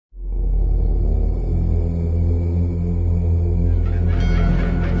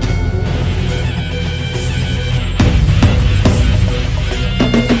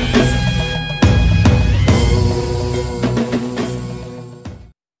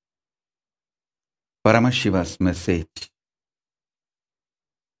Paramashiva's message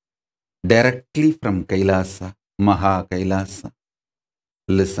directly from Kailasa, Maha Kailasa.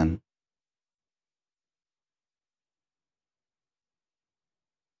 Listen.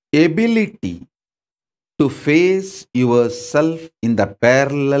 Ability to face yourself in the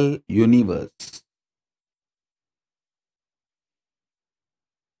parallel universe.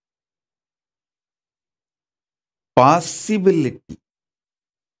 Possibility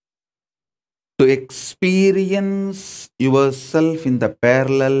to experience yourself in the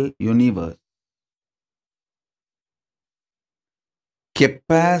parallel universe.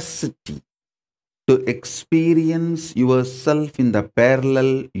 Capacity to experience yourself in the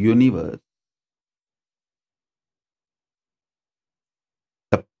parallel universe.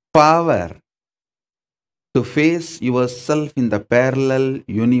 The power to face yourself in the parallel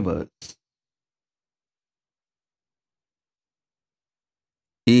universe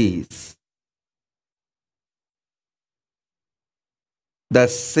is the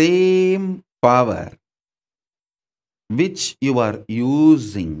same power which you are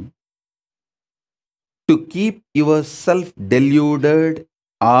using to keep yourself deluded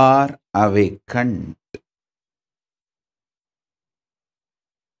or awakened.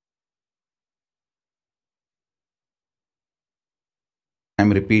 I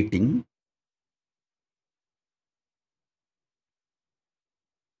am repeating.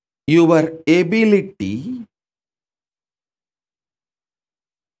 Your ability,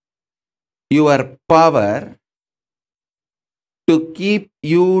 your power to keep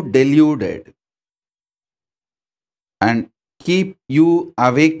you deluded and keep you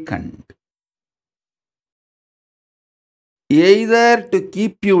awakened. Either to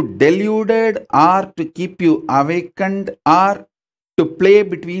keep you deluded or to keep you awakened or to play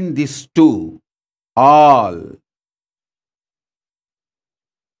between these two, all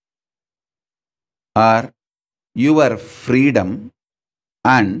are your freedom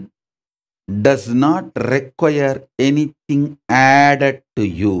and does not require anything added to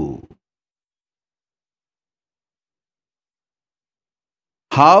you.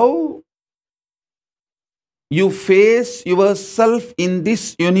 How you face yourself in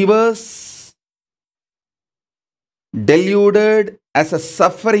this universe, deluded as a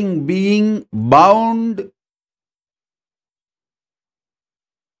suffering being, bound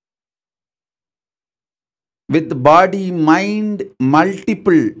with body, mind,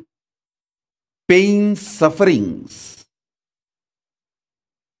 multiple pains, sufferings.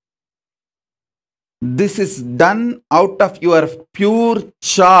 This is done out of your pure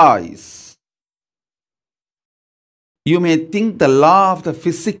choice. You may think the law of the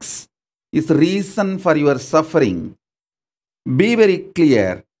physics is reason for your suffering. Be very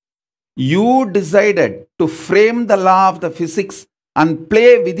clear. You decided to frame the law of the physics and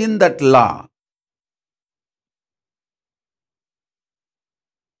play within that law.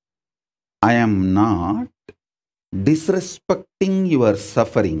 I am not disrespecting your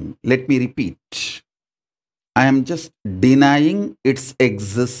suffering. Let me repeat. I am just denying its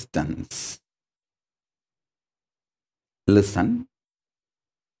existence. Listen.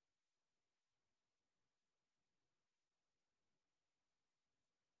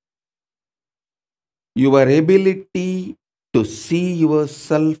 Your ability to see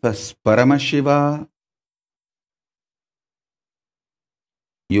yourself as Paramashiva,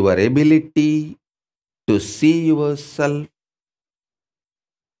 your ability to see yourself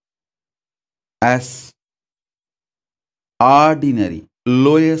as ordinary,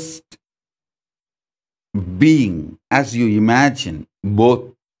 lowest being, as you imagine,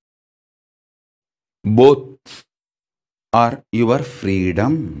 both are your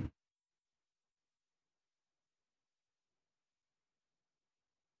freedom.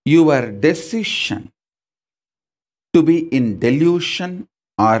 Your decision to be in delusion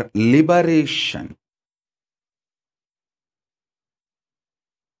or liberation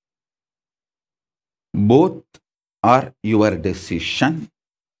both are your decision.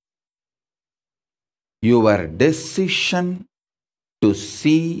 Your decision to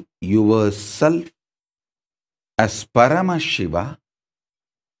see yourself as Paramashiva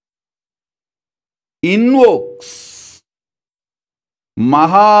invokes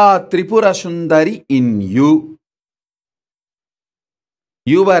Mahatripurasundari in you.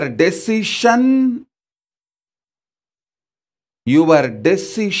 Your decision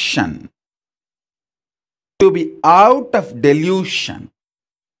to be out of delusion,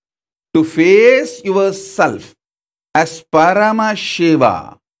 to face yourself as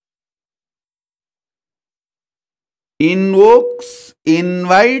Paramashiva, invokes,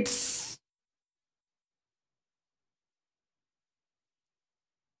 invites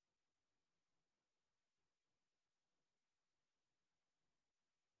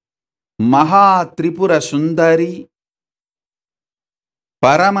Mahatripurasundari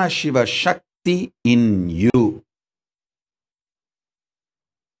Paramashiva Shakti in you.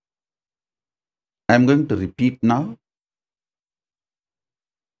 I am going to repeat now,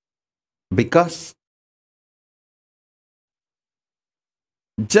 because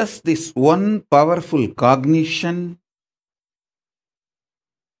just this one powerful cognition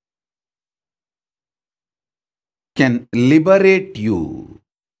can liberate you,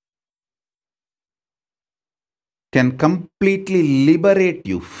 can completely liberate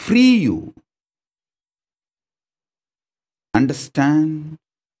you, free you. Understand?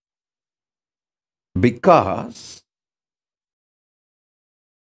 Because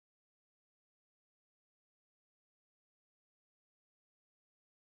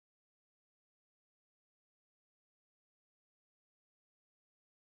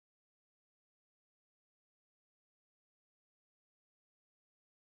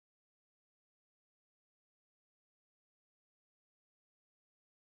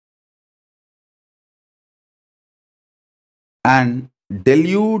and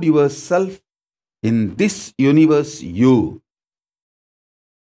delude yourself in this universe you.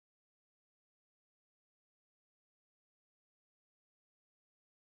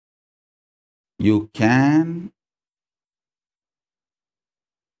 You can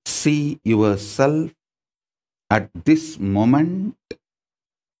see yourself at this moment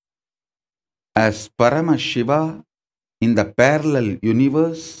as Paramashiva in the parallel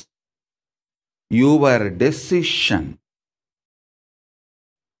universe. Your decision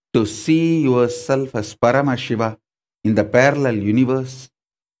to see yourself as Paramashiva in the parallel universe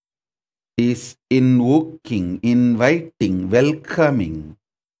is invoking, inviting, welcoming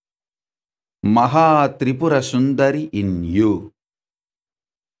Mahatripurasundari in you.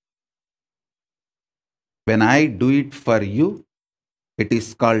 When I do it for you, it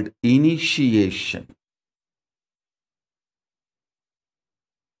is called initiation.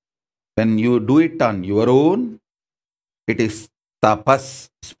 When you do it on your own, it is tapas,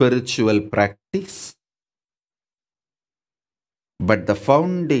 spiritual practice. But the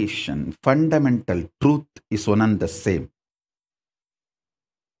foundation, fundamental truth is one and the same.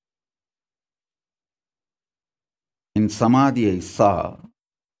 In Samadhi, I saw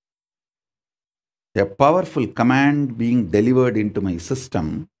a powerful command being delivered into my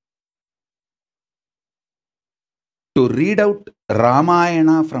system to read out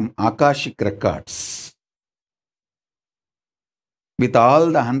Ramayana from Akashic records with all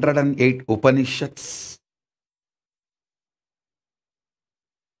the 108 Upanishads,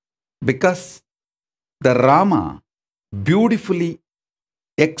 because the Rama beautifully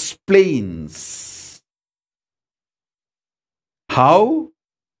explains how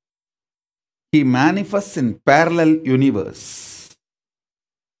he manifests in parallel universe,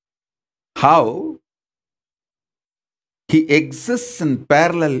 how he exists in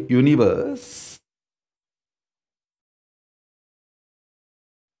parallel universe.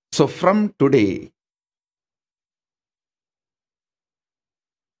 So from today,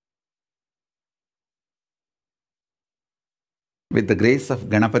 with the grace of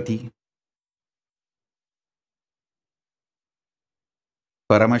Ganapati,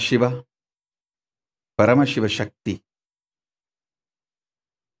 Paramashiva, Paramashiva Shakti,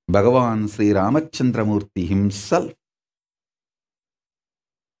 Bhagavan Sri Ramachandramurti himself,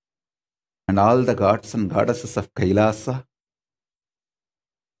 and all the gods and goddesses of Kailasa,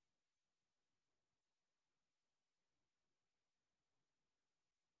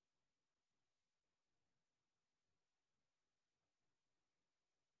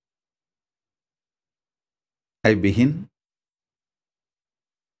 I begin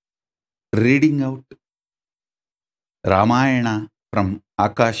reading out Ramayana from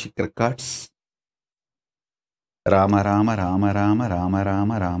Akashic records. Rama Rama Rama Rama Rama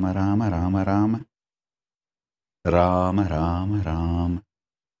Rama Rama Rama Rama Rama Rama Rama Rama.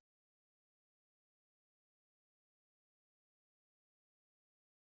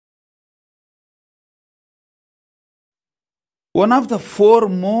 One of the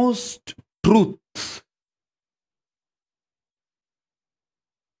foremost truths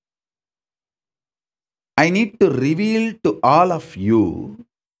I need to reveal to all of you,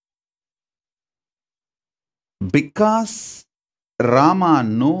 because Rama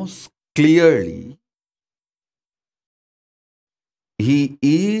knows clearly he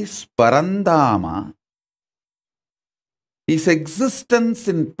is Parandama, his existence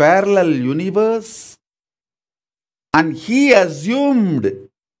in parallel universe, and he assumed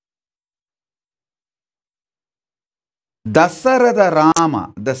Dasaratha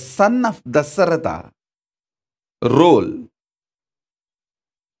Rama, the son of Dasaratha, role.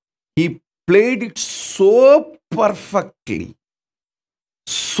 He played it so perfectly,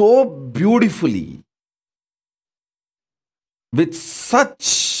 so beautifully, with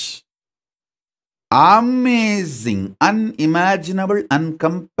such amazing, unimaginable,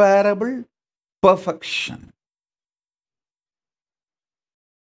 uncomparable perfection.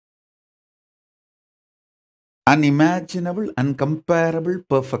 Unimaginable, uncomparable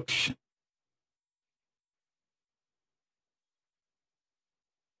perfection.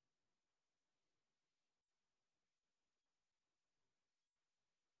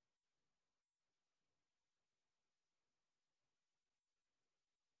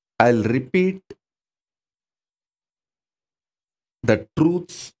 I'll repeat the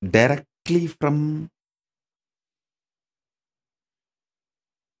truths directly from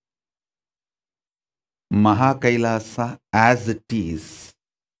Mahakailasa as it is.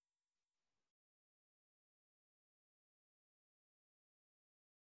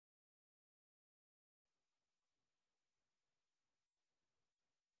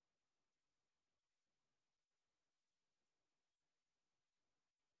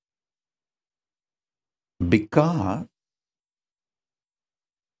 Because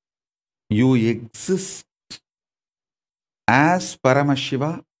you exist as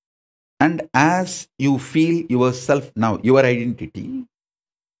Paramashiva and as you feel yourself now, your identity,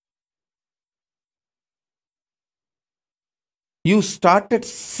 you started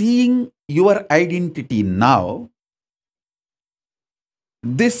seeing your identity now.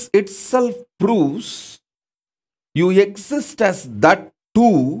 This itself proves you exist as that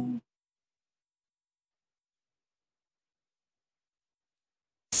too.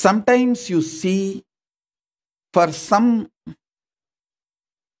 Sometimes you see, for some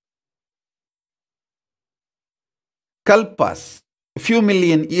kalpas, a few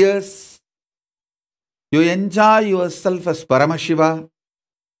million years, you enjoy yourself as Paramashiva,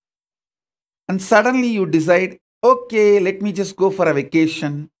 and suddenly you decide, okay, let me just go for a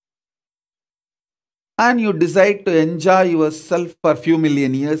vacation. And you decide to enjoy yourself for a few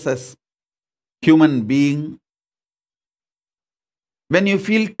million years as human being. When you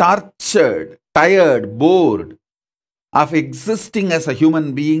feel tortured, tired, bored of existing as a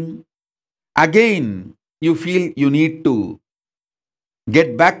human being, again you feel you need to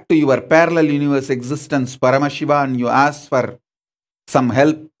get back to your parallel universe existence, Paramashiva, and you ask for some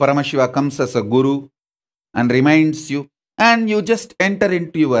help. Paramashiva comes as a guru and reminds you, and you just enter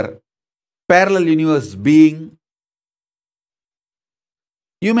into your parallel universe being.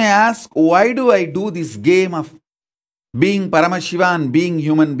 You may ask, why do I do this game of being Paramashiva and being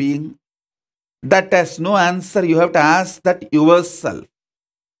human being? That has no answer. You have to ask that yourself.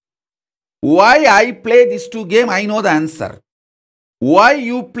 Why I play these two games, I know the answer. Why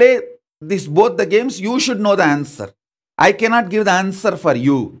you play both the games, you should know the answer. I cannot give the answer for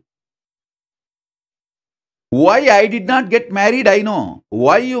you. Why I did not get married, I know.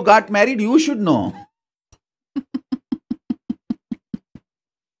 Why you got married, you should know.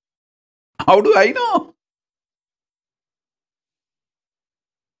 How do I know?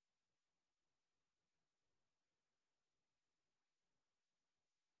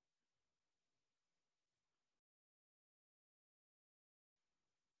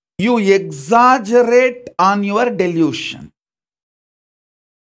 You exaggerate on your delusion.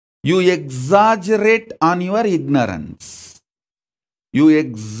 You exaggerate on your ignorance. You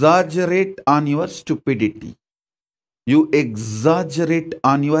exaggerate on your stupidity. You exaggerate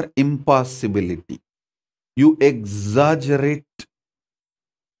on your impossibility. You exaggerate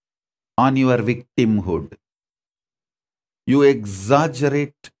on your victimhood. You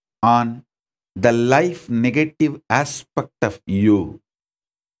exaggerate on the life negative aspect of you.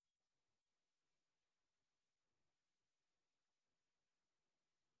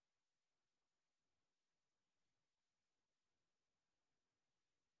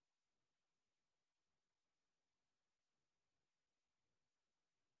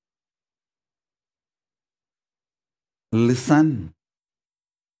 Listen.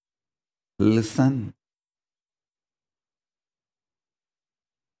 Listen.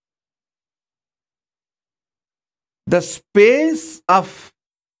 The space of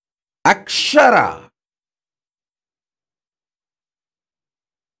Akshara,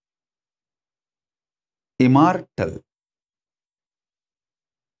 immortal,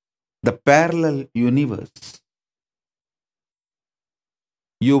 the parallel universe,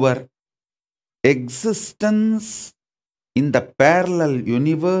 your existence in the parallel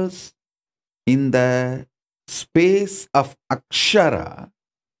universe, in the space of Akshara,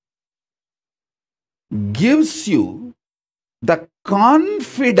 gives you the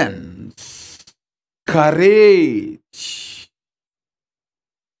confidence, courage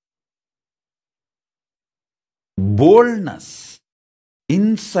boldness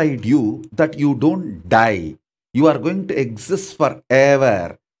inside you that you don't die. You are going to exist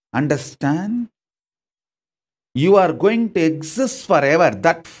forever. Understand? You are going to exist forever.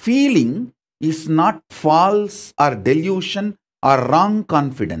 That feeling is not false or delusion or wrong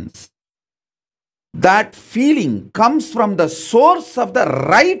confidence. That feeling comes from the source of the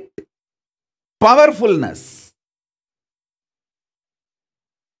right powerfulness.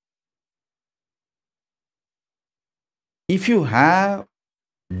 If you have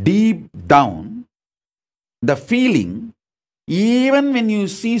deep down the feeling, even when you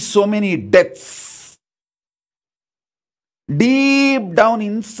see so many deaths, deep down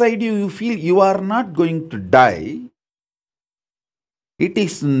inside you, you feel you are not going to die. It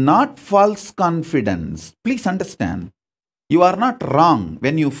is not false confidence. Please understand, you are not wrong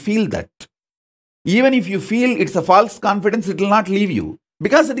when you feel that. Even if you feel it's a false confidence, it will not leave you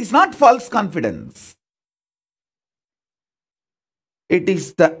because it is not false confidence. It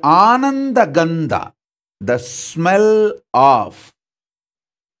is the Ananda Gandha, the smell of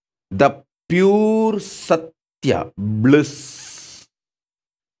the pure Satya, bliss.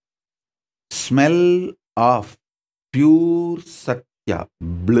 Smell of pure Satya,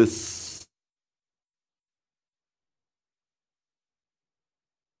 bliss.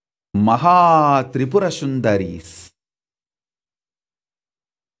 Mahatripurasundari's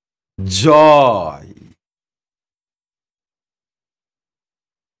joy.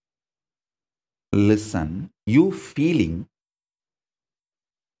 Listen, you feeling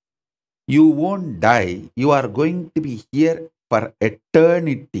you won't die, you are going to be here for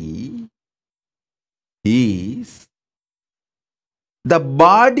eternity is the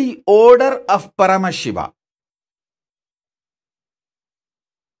body odor of Paramashiva.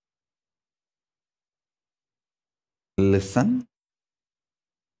 Listen,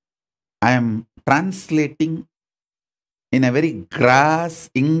 I am translating in a very crass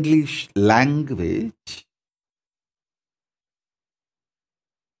English language,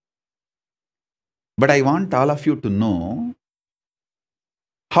 but I want all of you to know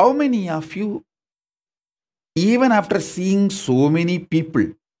how many of you, even after seeing so many people,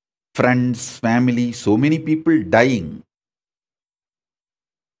 friends, family, so many people dying,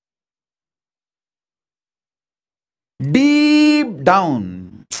 deep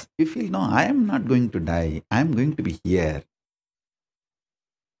down, you feel, no, I am not going to die. I am going to be here.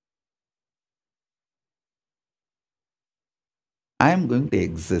 I am going to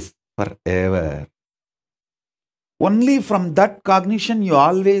exist forever. Only from that cognition you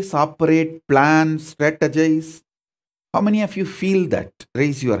always operate, plan, strategize. How many of you feel that?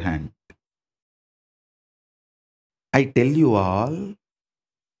 Raise your hand. I tell you all,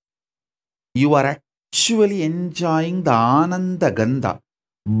 you are actually enjoying the Ananda Gandha,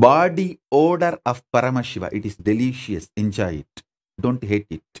 body odor of Paramashiva. It is delicious. Enjoy it. Don't hate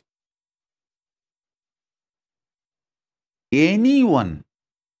it. Anyone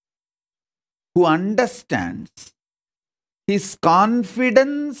who understands his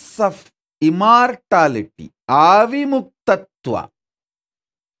confidence of immortality, avimuktatva,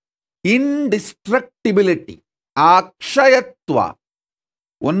 indestructibility, akshayatva,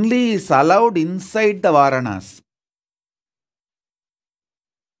 only is allowed inside the Varanasi.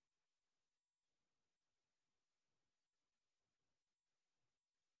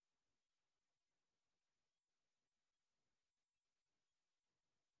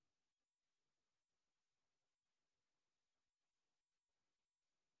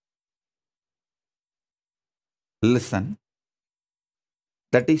 Listen,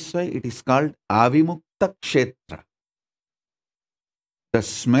 that is why it is called Avimukta Kshetra. The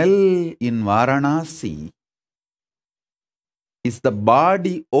smell in Varanasi is the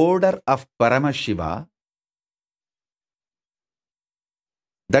body odor of Paramashiva.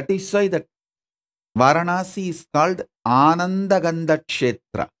 That is why that Varanasi is called Anandagandha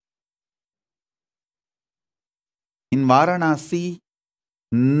Kshetra. In Varanasi,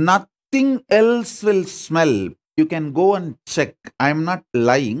 nothing else will smell. You can go and check. I am not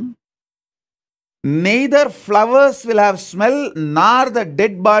lying. Neither flowers will have smell, nor the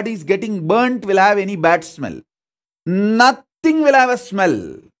dead bodies getting burnt will have any bad smell. Nothing will have a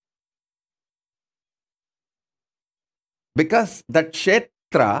smell. Because that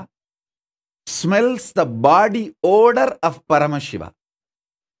Kshetra smells the body odor of Paramashiva.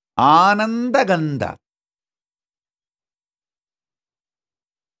 Ananda Gandha.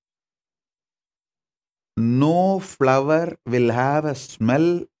 No flower will have a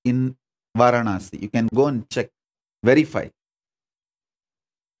smell in Varanasi. You can go and check, verify.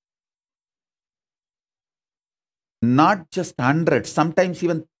 Not just hundreds, sometimes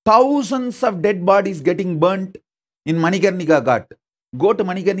even thousands of dead bodies getting burnt. in Manikarnika Ghat. Go to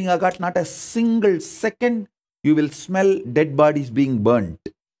Manikarnika Ghat, not a single second you will smell dead bodies being burnt.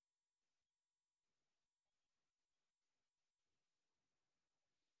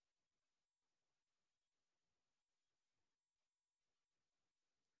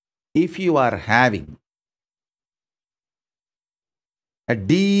 If you are having a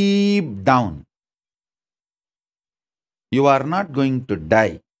deep down, you are not going to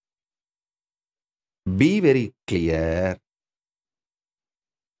die. Be very clear.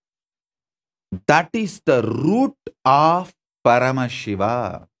 That is the root of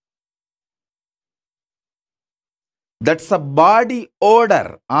Paramashiva. That's a body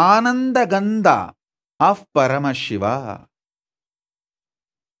odor, Ananda Gandha of Paramashiva.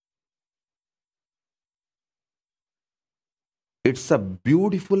 It's a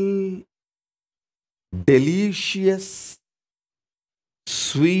beautiful, delicious,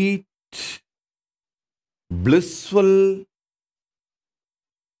 sweet, blissful,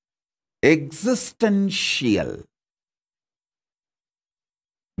 existential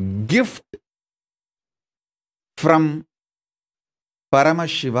gift from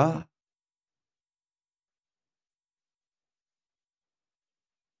Paramashiva.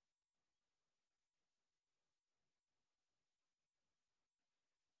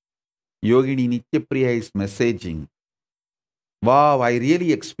 Yogini Nityapriya is messaging, wow, I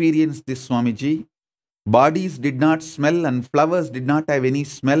really experienced this, Swamiji. Bodies did not smell and flowers did not have any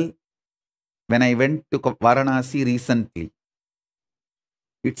smell when I went to Varanasi recently.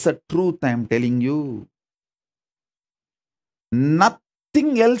 It's a truth, I am telling you.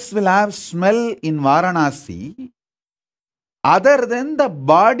 Nothing else will have smell in Varanasi other than the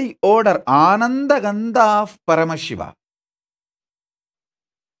body odor, Ananda Gandha of Paramashiva.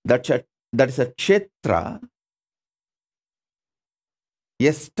 That is a kshetra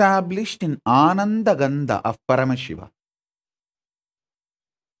established in Ananda Gandha of Paramashiva.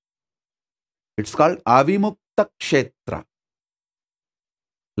 It's called Avimukta Kshetra.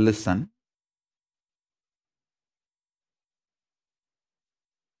 Listen.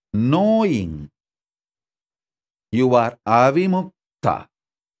 Knowing you are avimukta,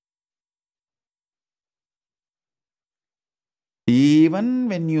 even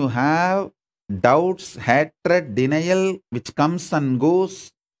when you have doubts, hatred, denial, which comes and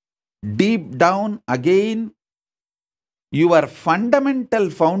goes, deep down again, your fundamental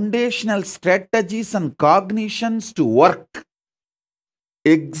foundational strategies and cognitions to work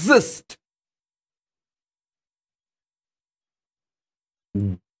exist,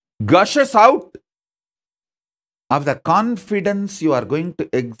 gushes out of the confidence you are going to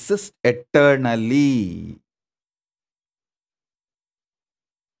exist eternally.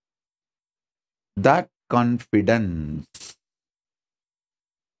 That confidence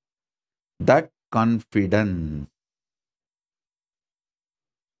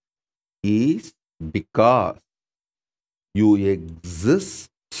is because you exist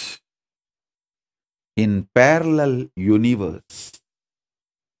in parallel universe.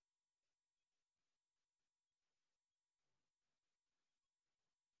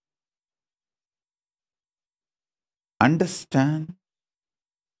 Understand?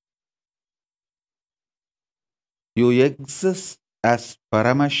 You exist as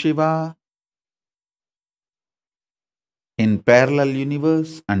Paramashiva in parallel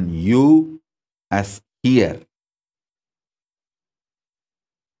universe and you as here.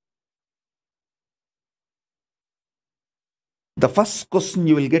 The first question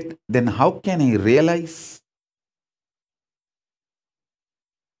you will get, then how can I realize?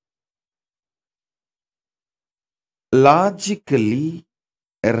 Logically,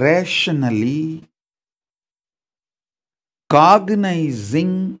 rationally,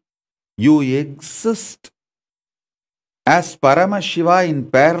 cognizing you exist as Paramashiva in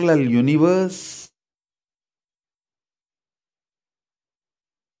parallel universe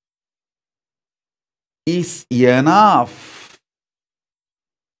is enough.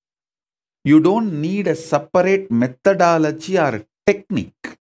 You don't need a separate methodology or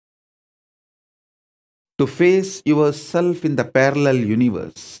technique to face yourself in the parallel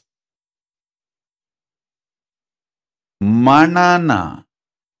universe. Manana,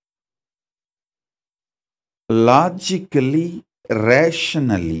 logically,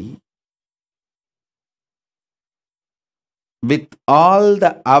 rationally, with all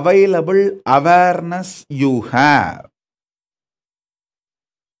the available awareness you have,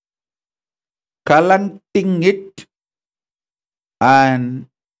 collecting it and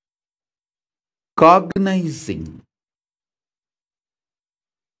cognizing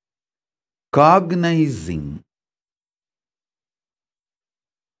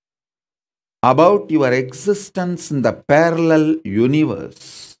about your existence in the parallel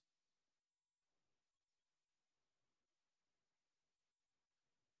universe.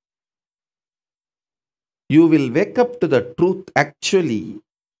 You will wake up to the truth. Actually,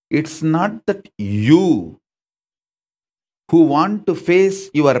 it's not that you who want to face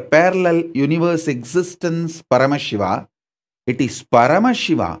your parallel universe existence, Paramashiva. It is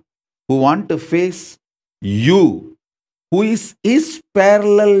Paramashiva who want to face you, who is his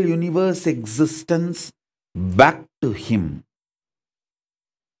parallel universe existence, back to him.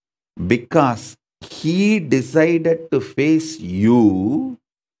 Because he decided to face you,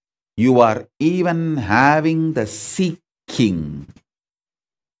 you are even having the seeking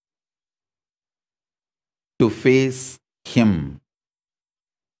to face him.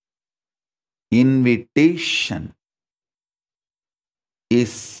 Invitation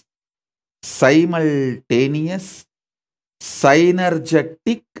is simultaneous,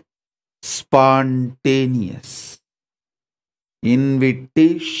 synergetic, spontaneous.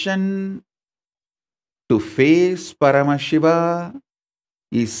 Invitation to face Paramashiva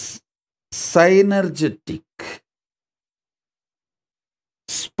is synergetic,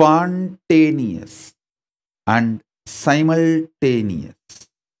 spontaneous, and simultaneous.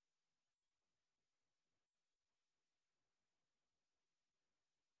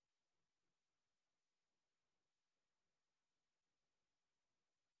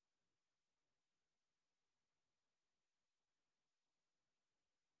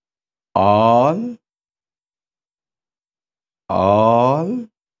 All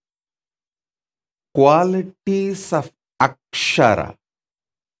qualities of Akshara,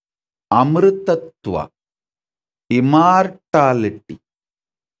 Amritatva, immortality,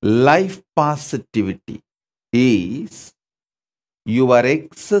 life positivity is your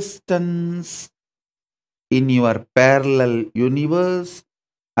existence in your parallel universe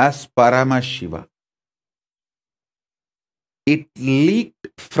as Paramashiva. It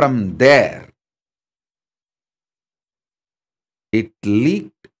leaked from there. It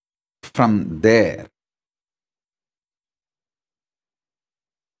leaked from there.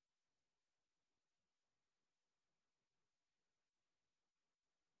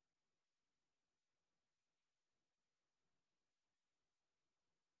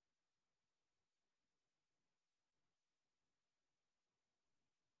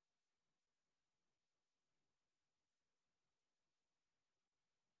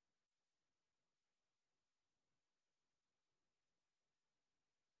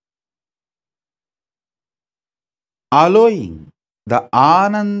 Allowing the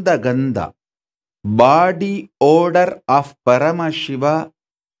Ananda Gandha, body odor of Paramashiva,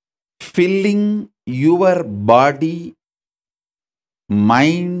 filling your body,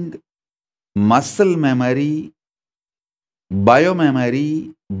 mind, muscle memory,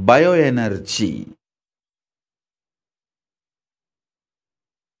 biomemory, bioenergy,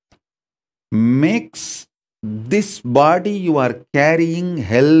 makes this body you are carrying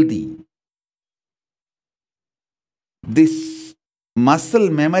healthy. This muscle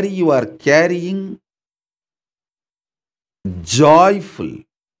memory you are carrying joyful.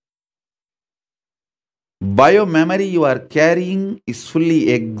 Biomemory you are carrying is fully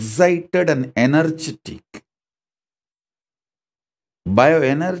excited and energetic.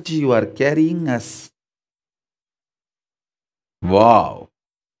 Bioenergy you are carrying as wow.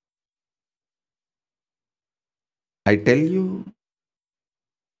 I tell you,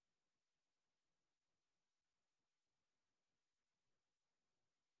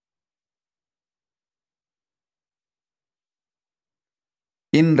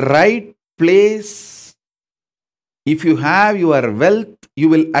 in right place, if you have your wealth, you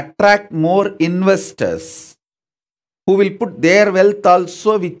will attract more investors who will put their wealth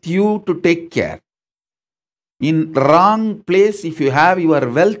also with you to take care. In wrong place, if you have your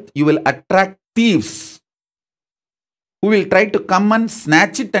wealth, you will attract thieves who will try to come and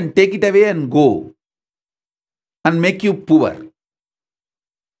snatch it and take it away and go and make you poor.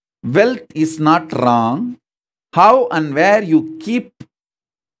 Wealth is not wrong. How and where you keep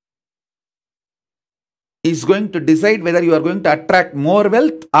is going to decide whether you are going to attract more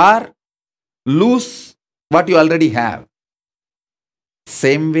wealth or lose what you already have.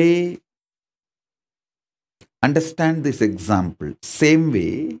 Same way, understand this example. Same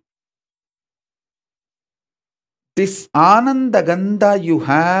way, this Ananda Gandha you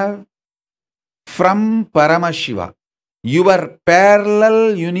have from Paramashiva, your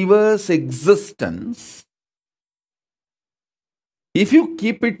parallel universe existence, if you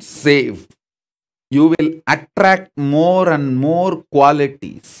keep it safe, you will attract more and more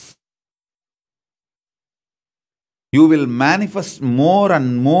qualities. You will manifest more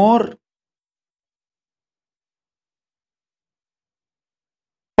and more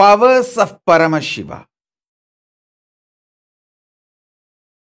powers of Paramashiva.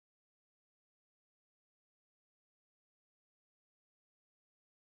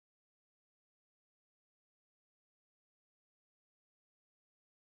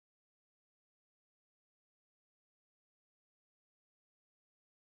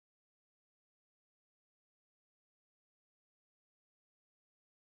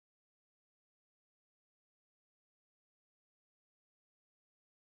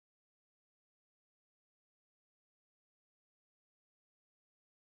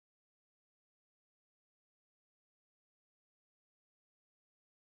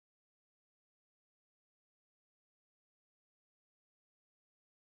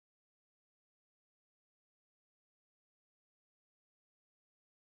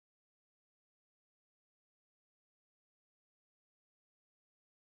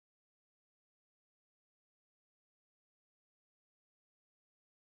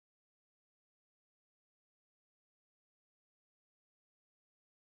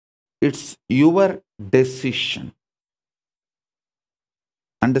 It's your decision.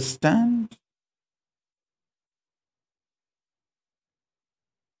 Understand?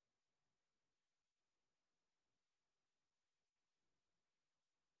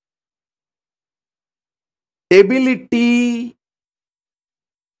 Ability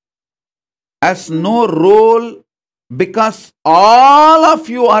has no role because all of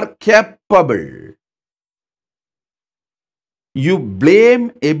you are capable. You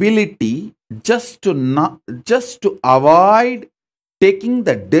blame ability just to avoid taking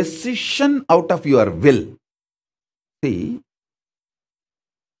the decision out of your will. See,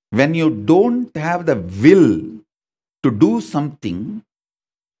 when you don't have the will to do something,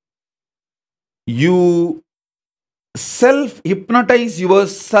 you self-hypnotize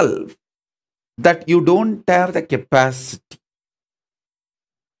yourself that you don't have the capacity.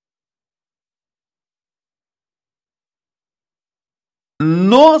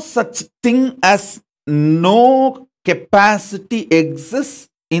 No such thing as no capacity exists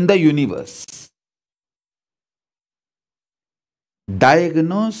in the universe.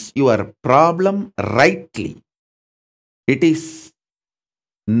 Diagnose your problem rightly. It is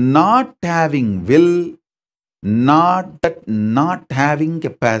not having will, not having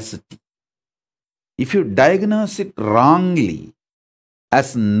capacity. If you diagnose it wrongly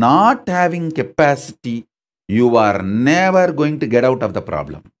as not having capacity, you are never going to get out of the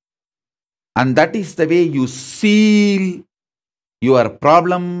problem. And that is the way you seal your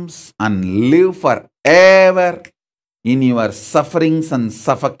problems and live forever in your sufferings and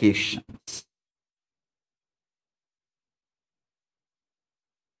suffocations.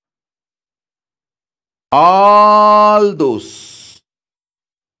 All those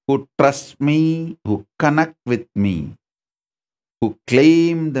who trust me, who connect with me, who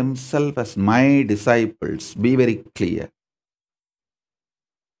claim themselves as my disciples, be very clear.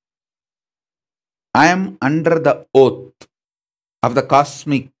 I am under the oath of the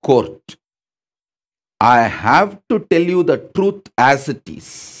cosmic court. I have to tell you the truth as it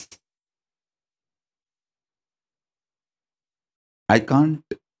is. I can't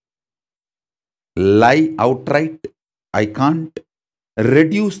lie outright. I can't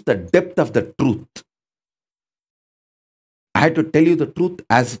reduce the depth of the truth. I have to tell you the truth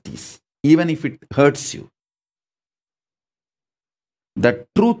as it is, even if it hurts you. The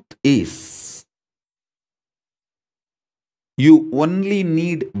truth is, you only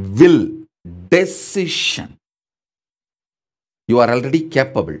need will, decision. You are already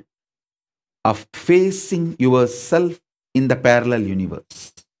capable of facing yourself in the parallel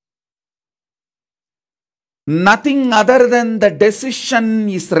universe. Nothing other than the decision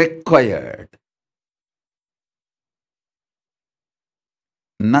is required.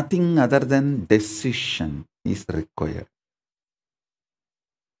 Nothing other than decision is required.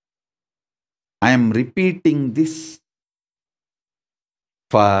 I am repeating this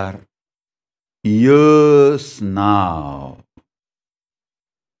for years now,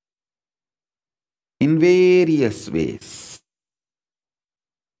 in various ways,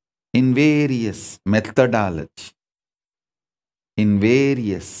 in various methodology, in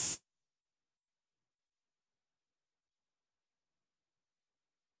various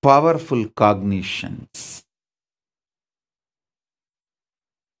powerful cognitions.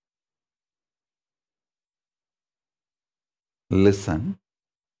 Listen.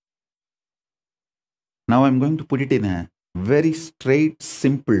 Now I'm going to put it in a very straight,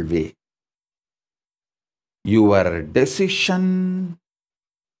 simple way. Your decision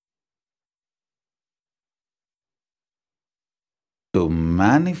to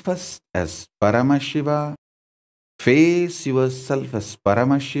manifest as Paramashiva face yourself as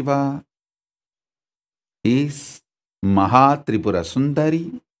Paramashiva is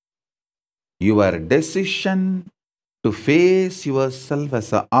Mahatripurasundari. Your decision to face yourself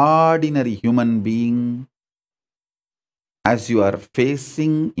as an ordinary human being, as you are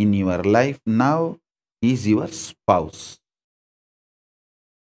facing in your life now, is your spouse.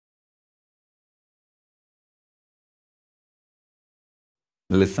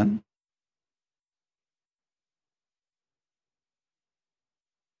 Listen.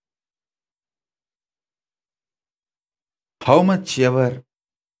 How much ever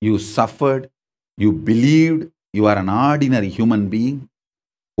you suffered, you believed you are an ordinary human being,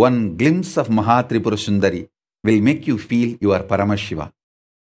 one glimpse of Mahatripurasundari will make you feel you are Paramashiva.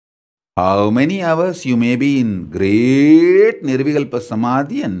 How many hours you may be in great Nirvikalpa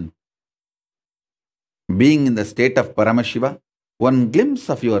Samadhi and being in the state of Paramashiva, one glimpse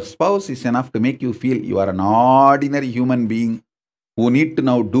of your spouse is enough to make you feel you are an ordinary human being who need to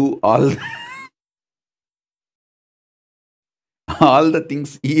now do all the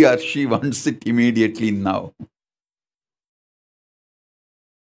things he or she wants it immediately now.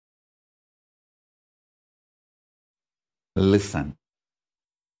 Listen.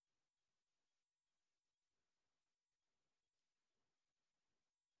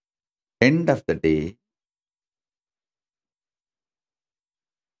 End of the day,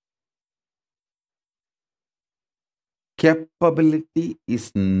 capability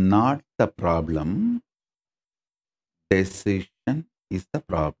is not the problem. Decision is the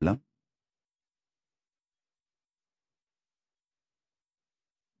problem.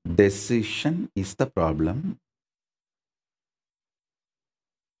 Decision is the problem.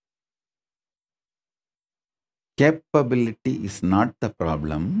 Capability is not the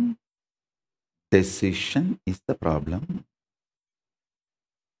problem. Decision is the problem.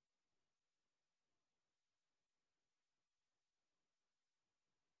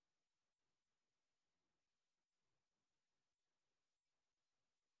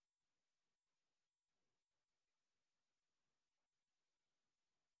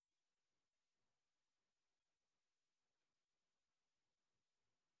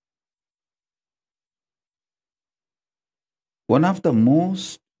 One of the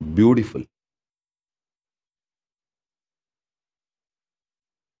most beautiful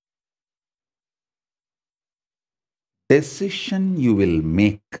decision you will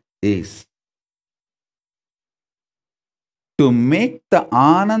make is to make the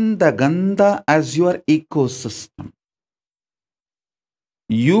Ananda Gandha as your ecosystem.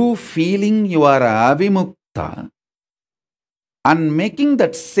 You feeling you are avimukta and making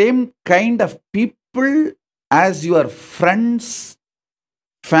that same kind of people as your friends,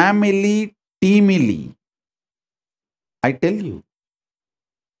 family, teamily. I tell you,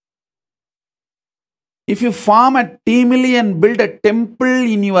 if you form a teamily and build a temple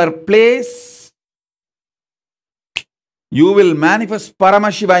in your place, you will manifest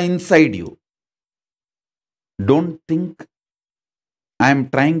Paramashiva inside you. Don't think I am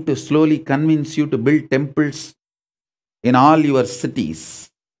trying to slowly convince you to build temples in all your cities.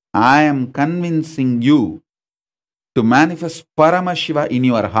 I am convincing you to manifest Paramashiva in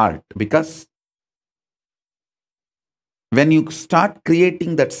your heart, because when you start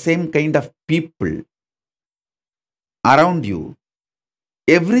creating that same kind of people around you,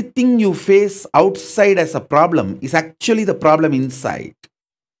 everything you face outside as a problem is actually the problem inside.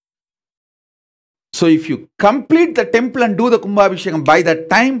 So if you complete the temple and do the Kumbhabhishekam, by that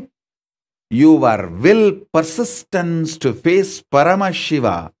time, your will, persistence to face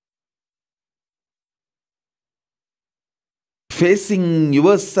Paramashiva, facing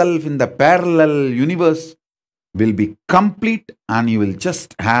yourself in the parallel universe, will be complete, and you will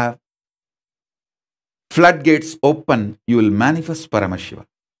just have floodgates open. You will manifest Paramashiva.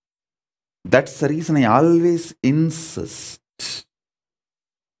 That's the reason I always insist.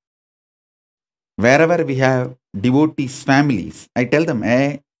 Wherever we have devotees, families, I tell them,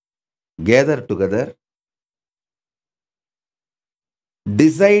 hey, gather together.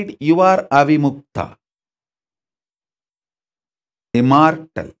 Decide you are avimukta,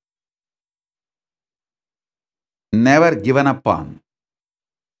 immortal, never given upon.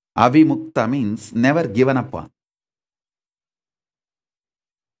 Avimukta means never given upon.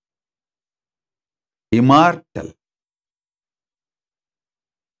 Immortal.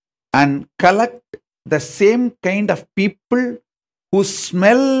 And collect the same kind of people who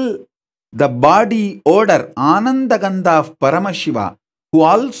smell the body odor, Ananda Gandha of Paramashiva, who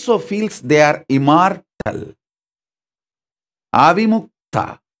also feels they are immortal.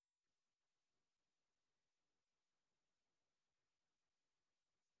 Avimukta.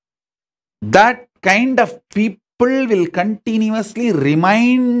 That kind of people temple will continuously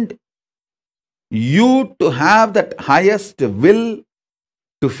remind you to have that highest will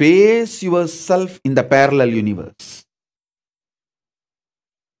to face yourself in the parallel universe.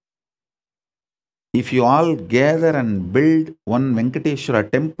 If you all gather and build one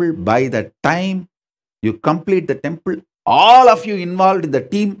Venkateshwara temple, by the time you complete the temple, all of you involved in the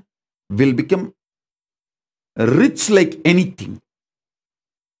team will become rich like anything.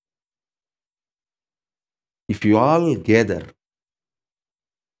 If you all gather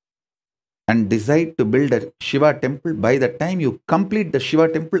and decide to build a Shiva temple, by the time you complete the Shiva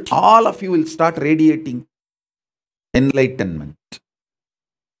temple, all of you will start radiating enlightenment.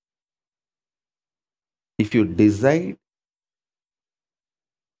 If you decide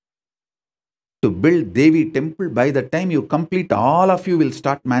to build Devi temple, by the time you complete, all of you will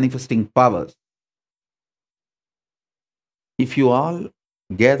start manifesting powers. If you all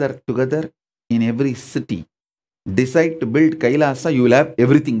gather together in every city, decide to build Kailasa, you will have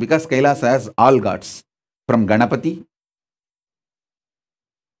everything, because Kailasa has all gods, from Ganapati,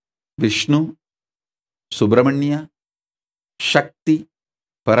 Vishnu, Subramanya, Shakti,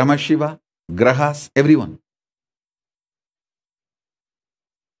 Paramashiva, Grahas, everyone.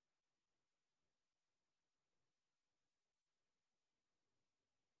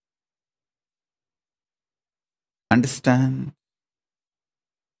 Understand?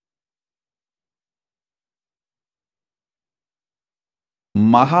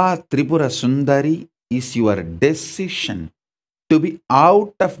 Mahatripurasundari is your decision to be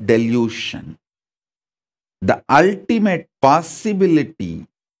out of delusion. The ultimate possibility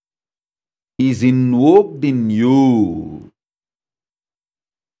is invoked in you.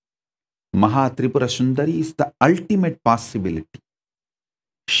 Mahatripurasundari is the ultimate possibility.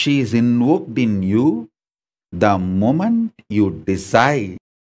 She is invoked in you the moment you decide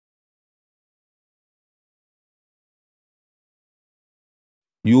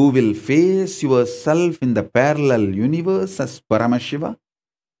you will face yourself in the parallel universe as Paramashiva.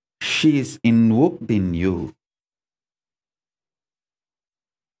 She is invoked in you.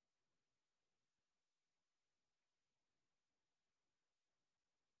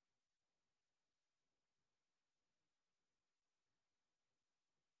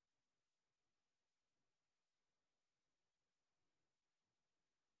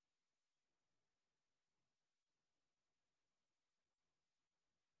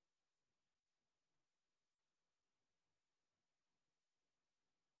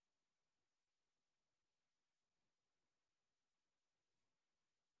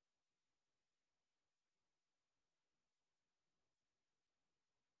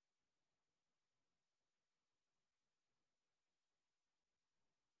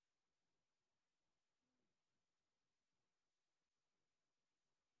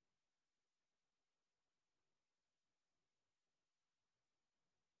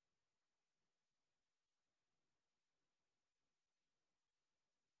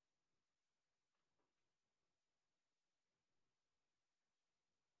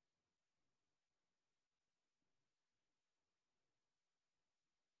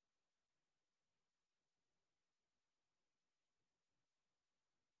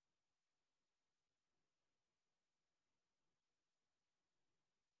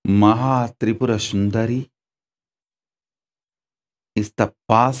 Mahatripurasundari is the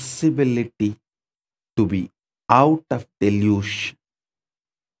possibility to be out of delusion.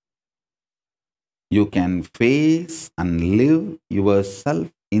 You can face and live yourself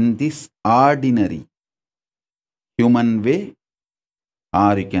in this ordinary human way,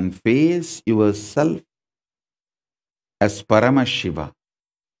 or you can face yourself as Paramashiva.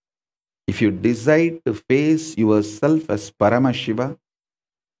 If you decide to face yourself as Paramashiva,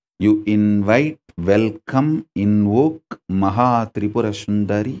 you invite, welcome, invoke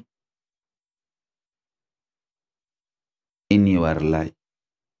Mahatripurasundari in your life.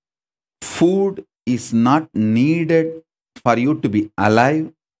 Food is not needed for you to be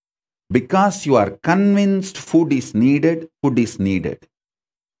alive, because you are convinced food is needed, food is needed.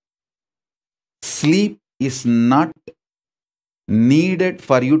 Sleep is not needed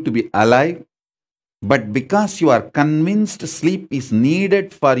for you to be alive, but because you are convinced sleep is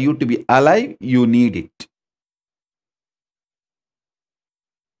needed for you to be alive, you need it.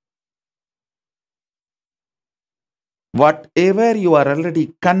 Whatever you are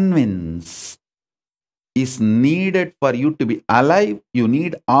already convinced is needed for you to be alive, you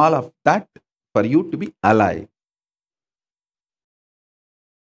need all of that for you to be alive.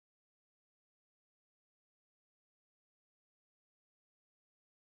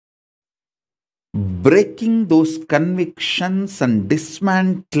 Breaking those convictions and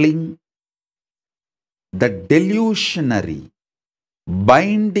dismantling the delusionary,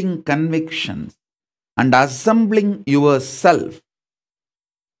 binding convictions and assembling yourself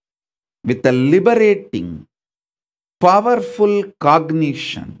with a liberating, powerful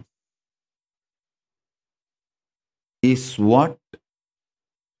cognition is what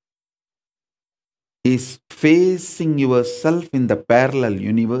is facing yourself in the parallel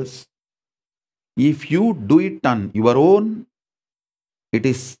universe. If you do it on your own, it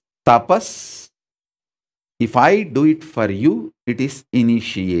is tapas. If I do it for you, it is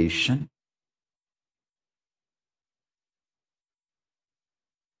initiation.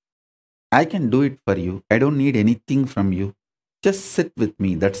 I can do it for you. I don't need anything from you. Just sit with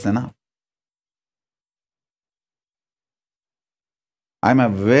me. That's enough. I'm a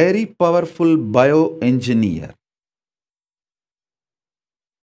very powerful bioengineer.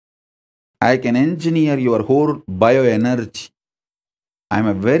 I can engineer your whole bioenergy. I'm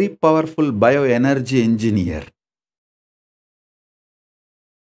a very powerful bioenergy engineer.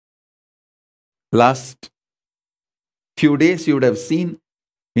 Last few days you would have seen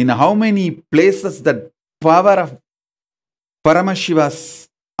in how many places that power of Paramashiva's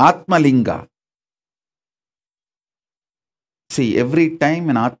Atmalinga. See, every time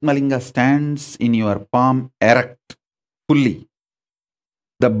an Atmalinga stands in your palm erect, fully,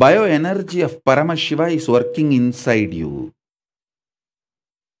 the bioenergy of Paramashiva is working inside you.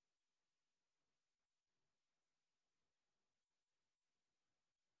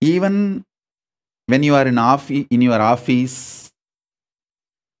 Even when you are in your office,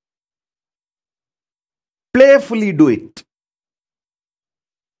 playfully do it.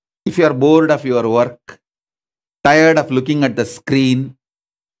 If you are bored of your work, tired of looking at the screen,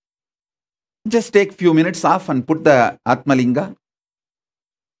 just take few minutes off and put the Atmalinga.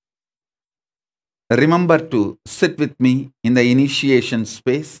 Remember to sit with me in the initiation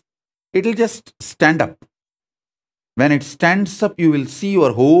space. It will just stand up. When it stands up, you will see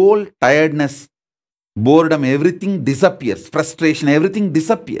your whole tiredness, boredom, everything disappears. Frustration, everything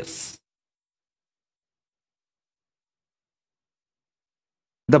disappears.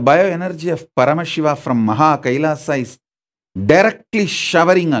 The bioenergy of Paramashiva from Kailasa is directly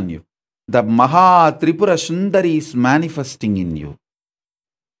showering on you. The Mahatripurasundari is manifesting in you.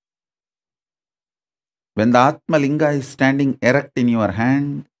 When the Atmalinga is standing erect in your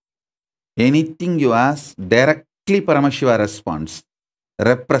hand, anything you ask, directly Paramashiva responds,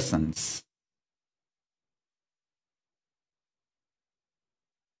 represents.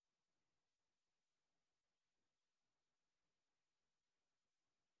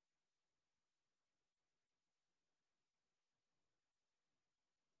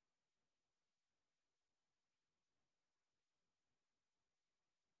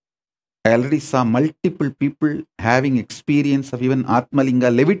 I already saw multiple people having experience of even Atmalinga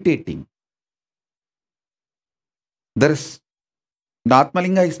levitating. The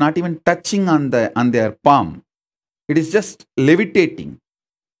Atmalinga is not even touching on their palm. It is just levitating.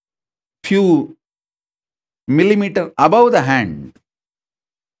 Few millimeters above the hand.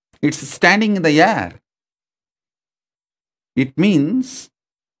 It's standing in the air. It means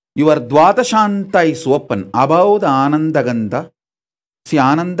your Dvatashanta is open above the Anandagandha. See,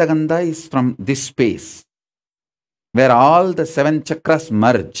 Anandagandha is from this space, where all the 7 chakras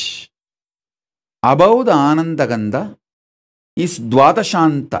merge. Above the Anandagandha is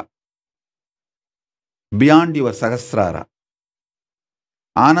Dvatashanta, beyond your Sahasrara.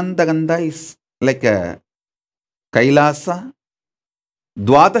 Anandagandha is like a Kailasa.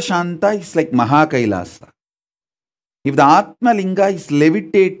 Dvatashanta is like Mahakailasa. If the Atmalinga is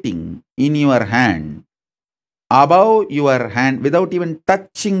levitating in your hand, above your hand, without even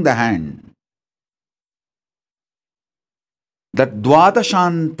touching the hand, that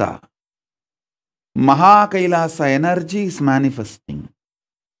Dvatashanta, Mahakailasa energy is manifesting.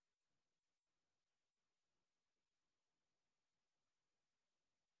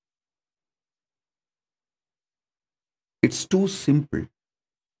 It's too simple.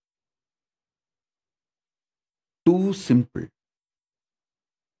 Too simple.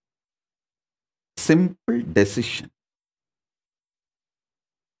 Simple decision.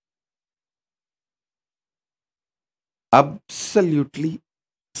 Absolutely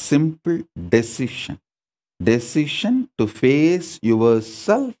simple decision. Decision to face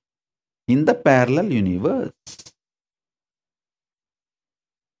yourself in the parallel universe.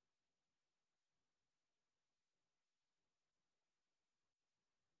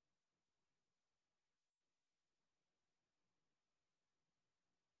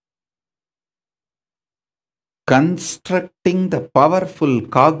 Constructing the powerful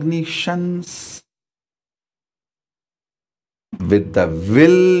cognitions with the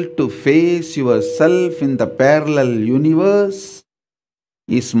will to face yourself in the parallel universe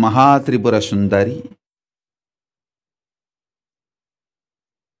is Mahatripurasundari.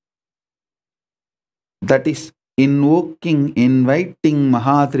 That is invoking, inviting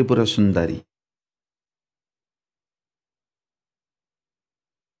Mahatripurasundari.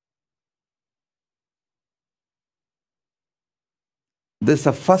 This is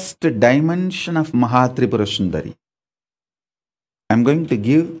the first dimension of Mahatripurasundari. I am going to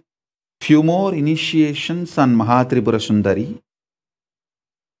give few more initiations on Mahatripurasundari.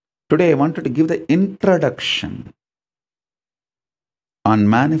 Today I wanted to give the introduction on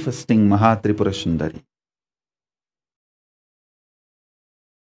manifesting Mahatripurasundari.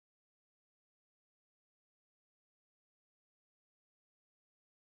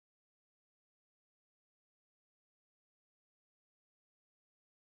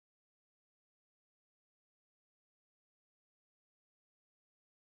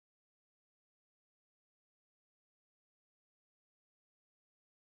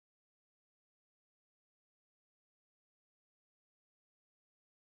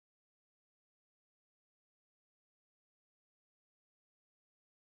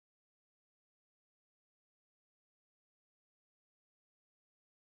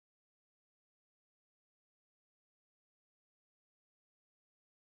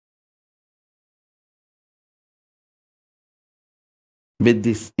 With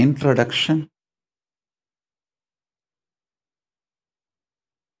this introduction,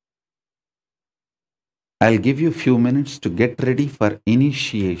 I'll give you a few minutes to get ready for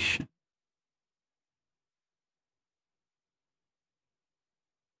initiation.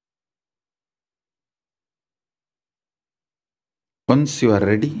 Once you are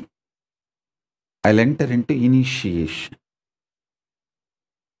ready, I'll enter into initiation.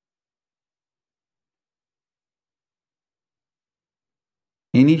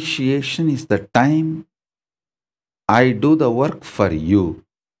 Initiation is the time I do the work for you.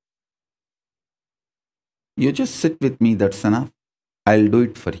 You just sit with me, that's enough. I'll do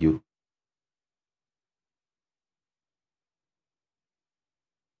it for you.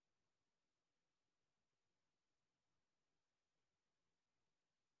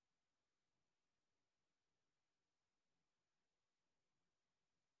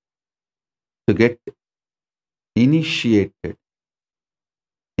 To get initiated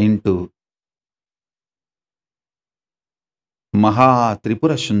into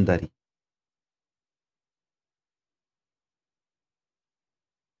Mahatripurasundari,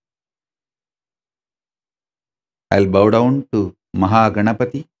 I'll bow down to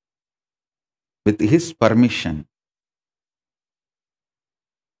Mahaganapati with his permission.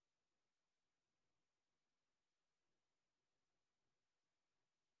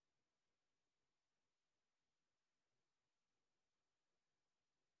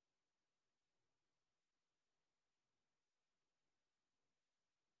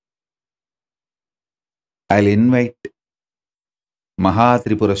 I'll invite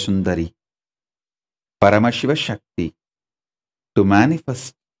Mahatripurasundari, Paramashiva Shakti, to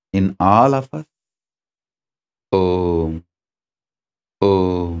manifest in all of us. Om,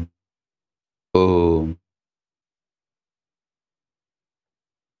 Om, Om,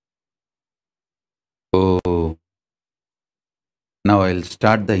 Om. Now I'll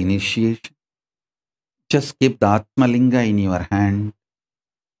start the initiation. Just keep the Atmalinga in your hand,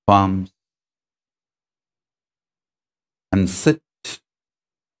 palms, and sit.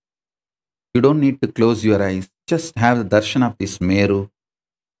 You don't need to close your eyes. Just have the darshan of this Meru.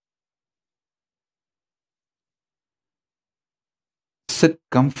 Sit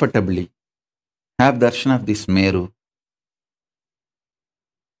comfortably. Have darshan of this Meru.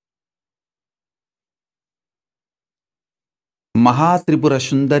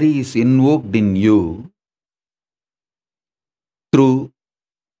 Mahatripurasundari is invoked in you through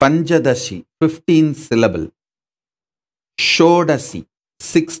Panchadashi, 15 syllable, Shodasi,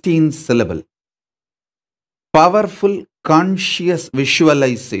 16 syllable, powerful conscious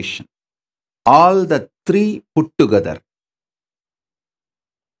visualization, all the three put together.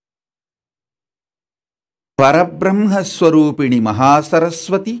 Parabrahma Swarupini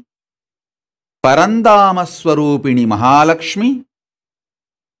Mahasaraswati, Parandama Swarupini Mahalakshmi,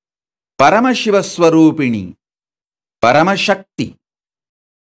 Paramashiva Swarupini Paramashakti.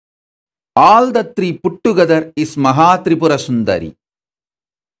 All the three put together is Mahatripurasundari.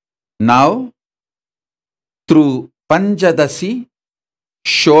 Now, through Panchadasi,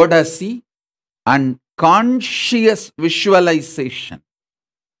 Shodasi, and conscious visualization,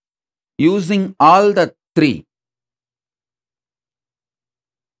 using all the three,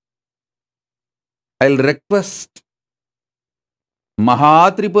 I'll request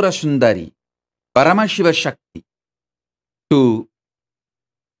Mahatripurasundari, Paramashiva Shakti, to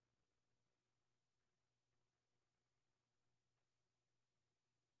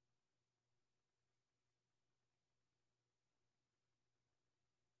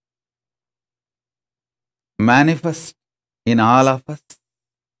manifest in all of us.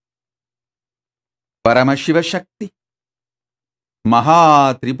 Paramashiva Shakti,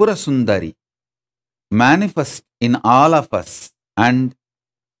 Mahatripurasundari, manifest in all of us and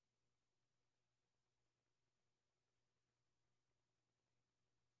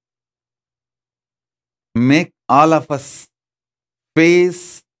make all of us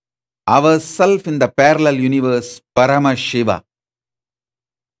face ourselves in the parallel universe Paramashiva.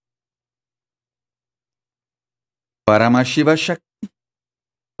 Paramashiva Shakti,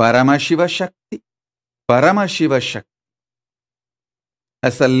 Paramashiva Shakti, Paramashiva Shakti.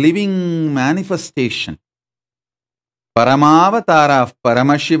 As a living manifestation, Paramavatara of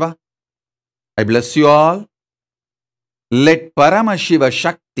Paramashiva, I bless you all. Let Paramashiva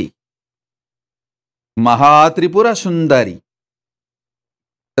Shakti, Mahatripurasundari,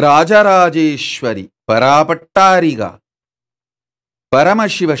 Rajarajeshwari, Parapattariga,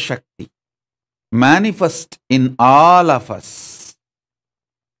 Paramashiva Shakti, manifest in all of us.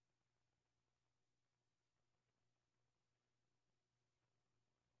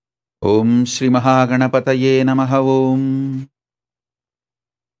 Om Shri Mahaganapataye Namaha Om.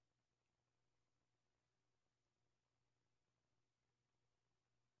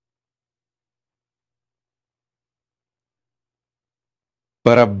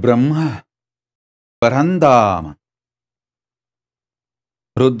 Parabrahma, Parandama,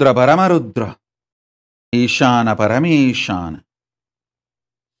 Rudra Paramarudra, Ishana Parameshana,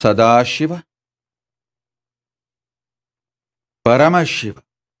 Sadashiva, Paramashiva,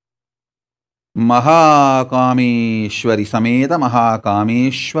 Mahakameshwari Sameda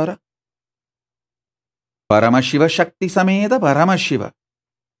Mahakameshwara, Paramashiva Shakti Sameda Paramashiva,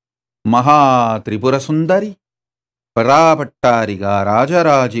 Mahatripurasundari, Parapattariga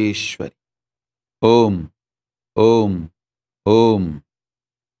Rajarajeshwari. Om, Om, Om.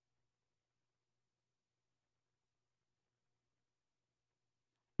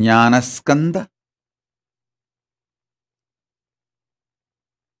 Jnanaskanda,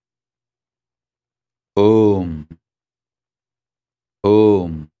 Om,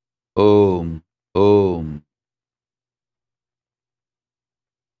 Om, Om, Om.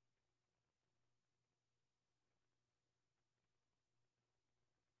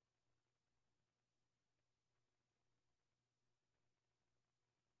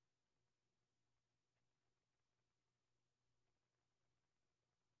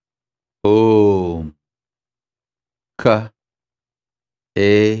 Om. Ka,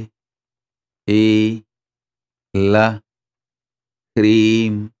 E, I, La,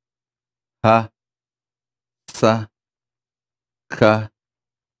 Krim, Ha, Sa, Ka,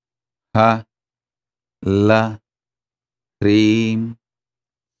 Ha, La, Krim,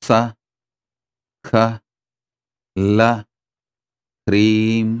 Sa, Ka, La,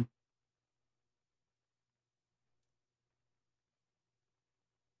 Krim.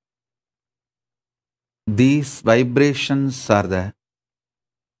 These vibrations are the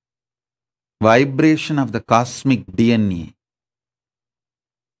vibration of the cosmic DNA.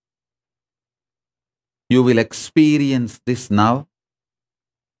 You will experience this now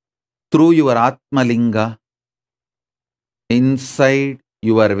through your Atma Linga inside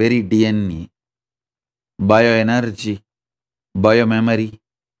your very DNA, bioenergy, biomemory,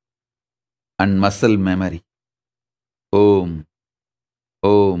 and muscle memory. Om,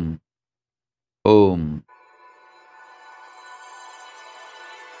 Om, Om.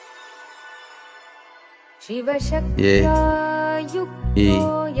 Shiva Shaktiya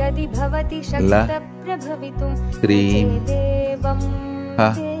Yukto Yadi Bhavati Shakta Prabhavitum Devam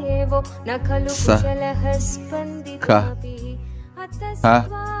Devo Nakalu Kushalah Spanditapi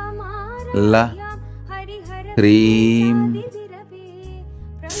Atasva La Krim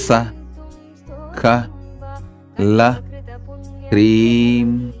Sa Ka La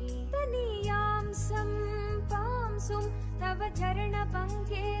Krim.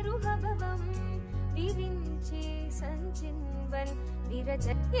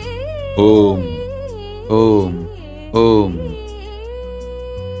 Om, Om, Om,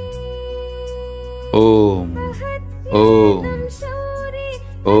 Om, Om,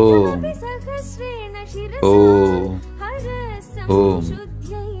 Om, Om, Om.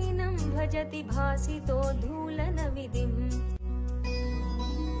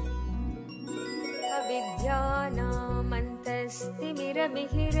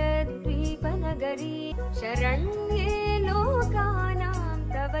 Avidyanamantastimiramihira dvipanagari Sharanye lokana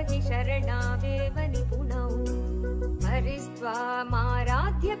तव हि शरणावेव निपुणौ हरिस्त्वा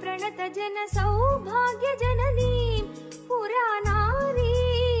माराध्य प्रणत जन सौभाग्य जननीं पुरानारी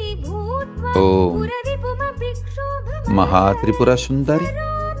भूत्वा पुररिपुमपि क्षोभमय महात्रिपुरसुन्दरि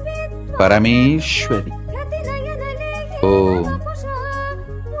परमेश्वरि ओम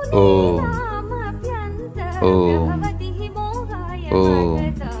ओम ओम ओम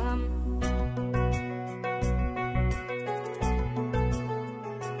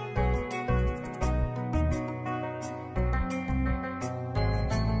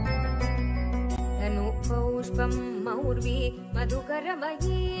धनुपौष्पं मौर्वी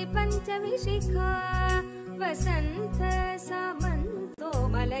मधुकरमयी पञ्चविशिखा वसन्त सामन्तो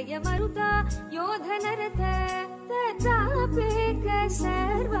Malay मरुता योधनरथ तथापेक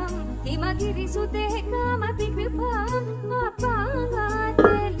सर्वं हिमगिरिसुते कामपि कृपाम् अपागात्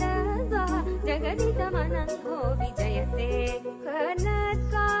लब्ध्वा जगदिदमनङ्गो विजयते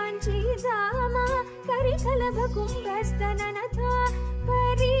कर्णत्काञ्चीधाम करिकलभकुम्भस्तननथा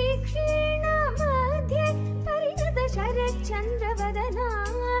परीक्षीण मध्ये परिणत शरच्चन्द्रवदना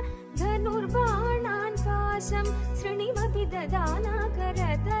धनुर्बाणान् पाशं शृणिमपि ददाना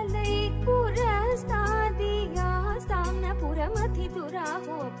करतलै पुरस्तादियास्तां न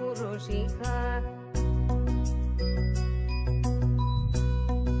पुरमथितुराहो पुरुषिका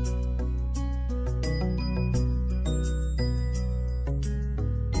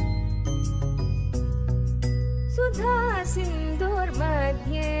सुधा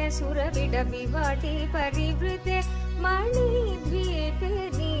सिन्धोर्मध्ये सुरविडविवाटी परिवृते मणिद्वीपे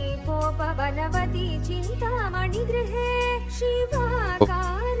नीपोपवनवती चिन्तामणिगृहे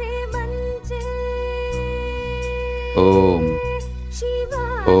शिवाकारे मञ्चे ओम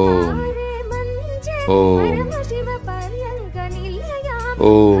शिवाकारे मञ्चे परमशिवपर्यङ्कनिलयां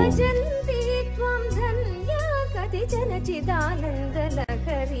भजन्ति त्वं धन्या कतिचन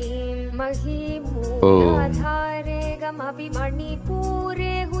चिदानन्दलहरीं महीमूलाधारे गमपि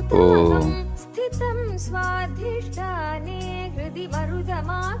मणिपूरे हुतमहं स्थितं स्वाधिष्ठाने हृदि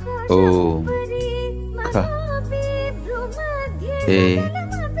मरुदमाकाशोपरि मनापि भ्रुमध्ये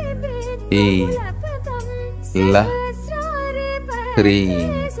सकलमपि वेदकुलपदं सहस्रारे परते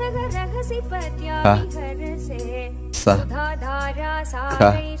सगरहसि पद्याविहरसे सुधाधारा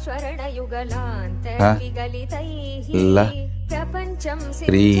सारैश्वरणयुगलान्तर्विगलितैः प्रपञ्चं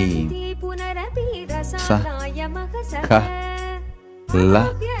सिञ्चन्ति पुनरपि रसायमकसः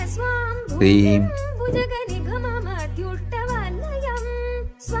स्वां भुजगनिभममद्युष्टवलयं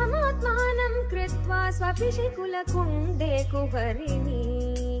स्वमात्मानं कृत्वा स्वपिशिकुलकुण्डे कुहरिणी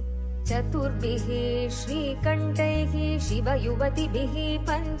चतुर्भिः श्रीकण्ठैः शिवयुवतिभिः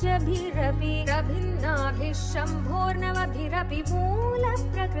पञ्चभिरपि प्रभिन्नाभिः शम्भोर्नवभिरपि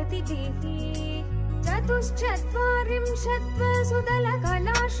मूलप्रकृतिभिः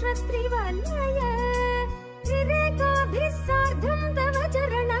चतुश्चत्वारिंशत्वसुदलकलाश्रत्रिवलय त्रिरेकाभिः सार्धं तव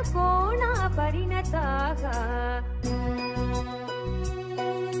चरणकोणा परिणताः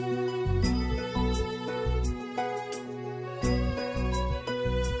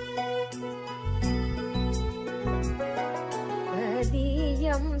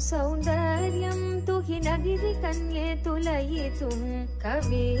तदीयं सौन्दर्यं तु हि न गिरिकन्ये तुलयितुं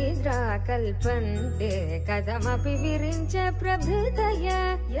कवीन्द्रा कल्पन्ते कथमपि विरिञ्च प्रभृतय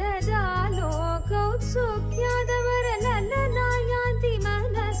यदा लोकौत्सुक्यादवरललनायान्ति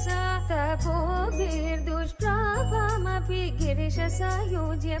मनसा तपोभिर्दुष्प्रापमपि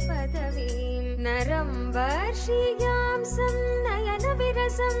गिरिशसायुज्य पदवीं नरं वर्षीयां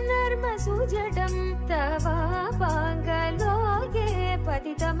संनयनविरसं नर्मसुजडं तवापाङ्गलोके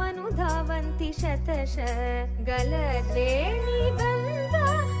पतितमनुधावन्ति शतश गलद्वेणीबन्धा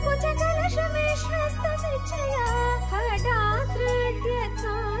कुचकलशमेश्वस्तशिक्षया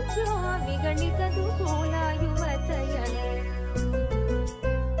हठात्कृत्यकाञ्चो विगणितदुकूला युवतय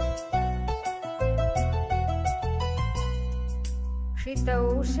क्षितौ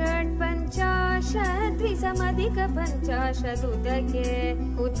षट्पञ्चाशद्विसमधिकपञ्चाशदुदके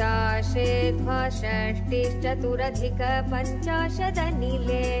हुताशे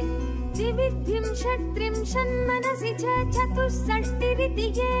द्वाषष्टिश्चतुरधिकपञ्चाशदनिले द्विविद्धिं षट्त्रिंशन्मनसि च चतुष्षष्टिरिति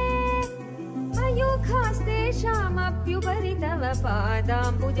ये अयुखास्तेषामप्युपरि तव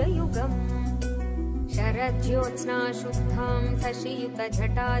पादाम्बुजयुगम् शरज्योत्स्ना शुद्धां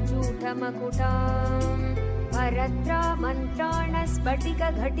शशियुतजटाजूटमकुटाम् भरत्रा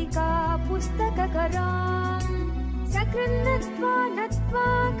मन्त्राणस्फटिकघटिका पुस्तककराम् सकृन्नत्वा नत्वा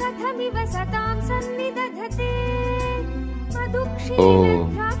कथमिव सतां सन्निदधते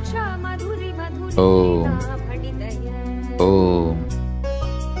मधुक्षीरद्राक्षा मधुरि मधुरीता भटितय Om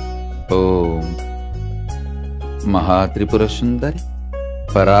Om महात्रिपुरसुन्दरि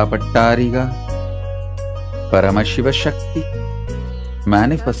Parapattariga, Paramashiva Shakti,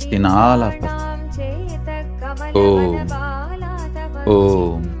 manifest in all of us. Om,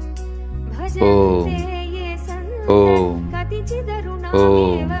 Om, Om, Om, Om,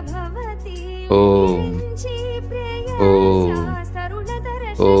 Om, Om,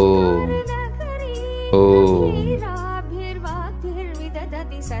 Om, Om.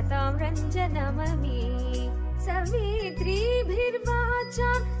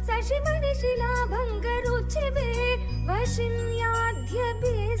 सवित्रीभिर्वाचां सशिमनिशिलाभङ्गरुचिभे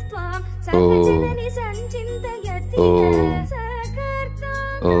वशिन्याद्यभिस्त्वां सर्वजननि सञ्चिन्तयति सकर्तां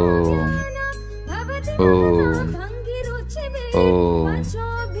भवति भवतां भङ्गिरुचिभे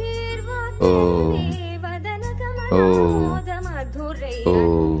वचोभिर्वाक्यैः वदनकमलमोदमधुरैः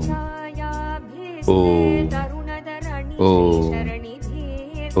छायाभिस्ते तरुणधरणि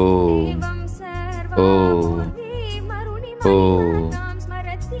शरणिभिर्देवं सर्वापूर्वी मरुणिमणिमातां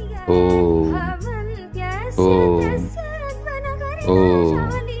स्मरत्य भवन्त्यस्य तस्य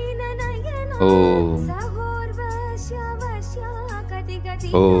त्वनगरिशालीननयना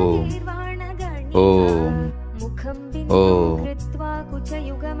सहोर्वश्यवश्याकतिगतिर्वाणगणिता मुखं बिन्दुं कृत्वा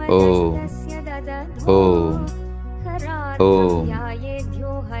कुचयुगमतस्तस्य ददधो हरार्थं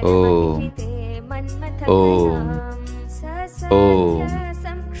ध्यायेद्यो हरमहिषिते मन्मथकलां ससर्य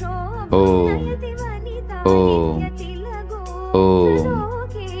संक्षोभयति वनिता नित्यतिलगो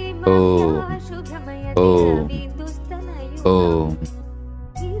लोके माया शुभमयति रविदुस्तनयुगा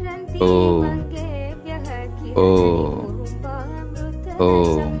किरन्ति मङ्गेभ्यः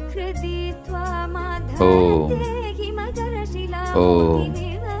किरणिकुरुम्बामृतसंकृति त्वामाधरते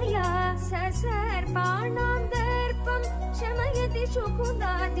हिमकरशिलामूर्तिविलया ससर्पाणां दर्पं शमयति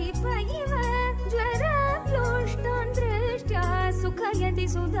शुकुदाधिपयिव ज्वरप्लोष्टान् दृष्ट्या सुखयति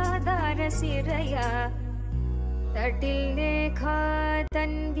सुधाधारशिरया तटिल्लेखा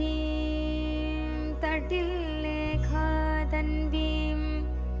तन्वीं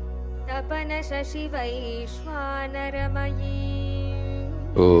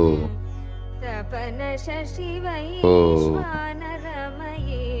तपनशशिवैश्वानरमयीं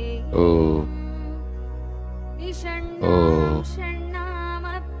तपनशशिवैश्वानरमयीं विषण्णां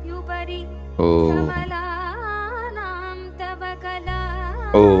षण्णामप्युपरि कमलानां तव कलां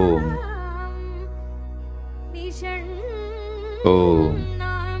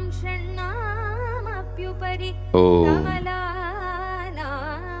विषण्णां षण्णामप्युपरि कमलानां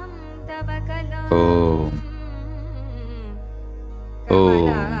तव कलां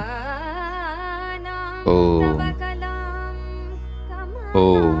तव कलां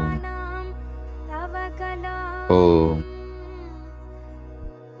कमलानां तव कलां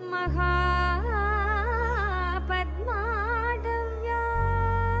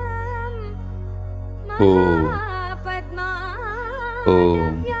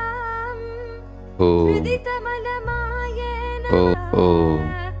महापद्माडव्यां मृदितमलमायेन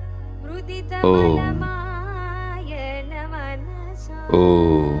मृदितमलमायेन मनसा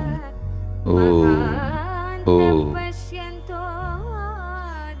महान्तं पश्यन्तो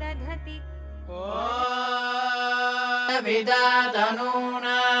दधति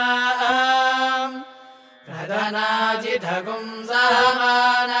विदातनूनां प्रदनाजिधगुं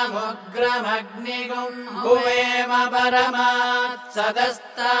सहमानमुग्रमग्निगुं हुवेम परमात्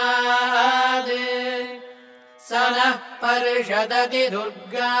सदस्ताद् स नः परिषदति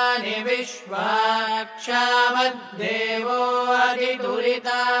दुर्गानि विश्वाक्षामद्देवो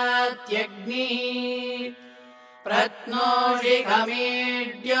अधिदुरितात्यग्निः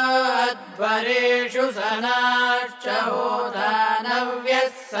प्रत्नोषिखमीड्यो अध्वरेषु सनाश्च होदानव्यः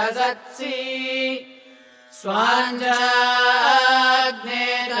ससत्सि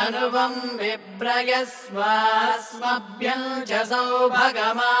स्वाञ्जाग्नेरनुवं बिभ्रयस्वास्मभ्यं च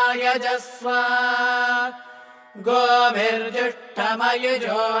सौभगमायजस्व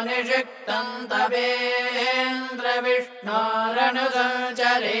गोभिर्जुष्टमयुजो निषिक्तं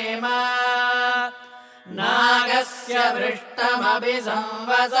तवेन्द्रविष्णोरनुसञ्चरेम नागस्य पृष्ठमभि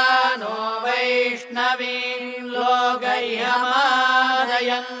संवसानो वैष्णवीं लोकैहमादयन्ताम्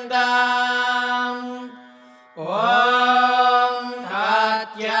ॐ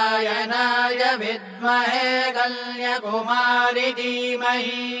कात्यायनाय विद्महे कन्याकुमारि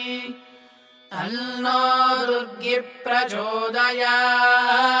धीमहि तन्नो दुर्गी प्रचोदयात्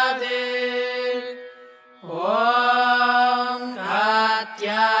ॐ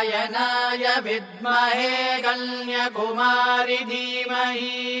कात्यायनाय विद्महे कन्याकुमारि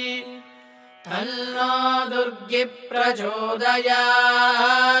धीमहि तन्नो दुर्गी प्रचोदयात्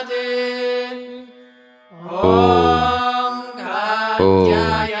ॐ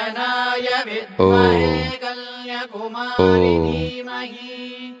कात्यायनाय विद्महे कन्याकुमारि धीमहि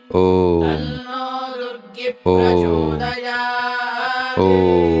Om. तन्नो दुर्गे Om. प्रचोदयात्। Om.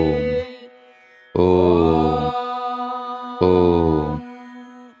 Om.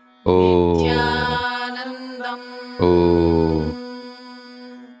 Om. नित्यानन्दम्। Om.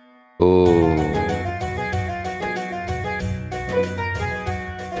 Om.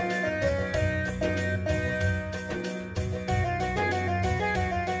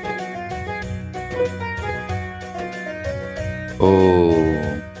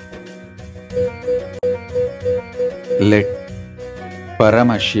 Om. Let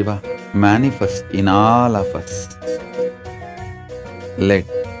Paramashiva manifest in all of us. Let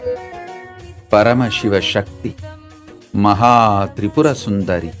Paramashiva Shakti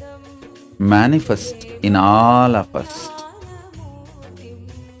Mahatripurasundari manifest in all of us.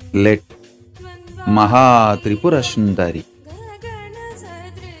 Let Mahatripurasundari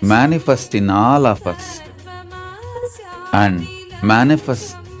manifest in all of us and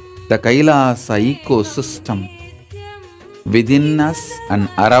manifest the Kailasa ecosystem within us and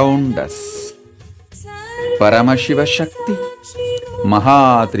around us. Paramashiva Shakti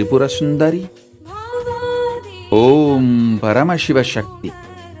Mahatripurasundari. Om Paramashiva Shakti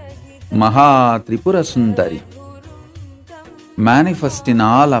Mahatripurasundari manifest in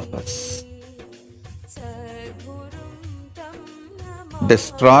all of us.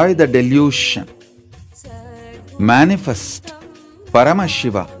 Destroy the delusion. Manifest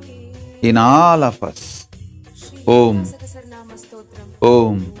Paramashiva in all of us. Om.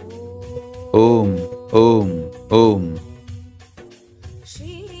 Om. Om. Om. Om.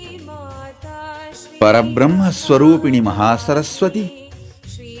 Parabrahma Swarupini Mahasaraswati,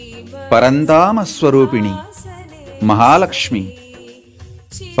 Parandama Swarupini Mahalakshmi,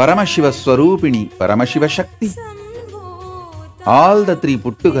 Paramashiva Swarupini Paramashiva Shakti. All the three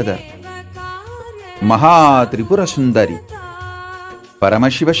put together. Mahatripurasundari,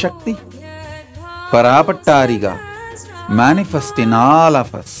 Paramashiva Shakti, Parapattariga manifest in all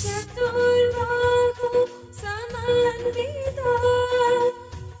of us.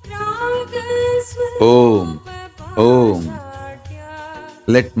 Om. Om.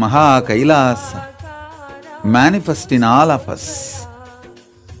 Let Maha Kailasa manifest in all of us.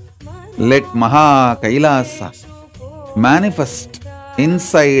 Let Maha Kailasa manifest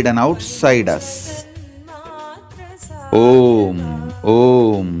inside and outside us. Om.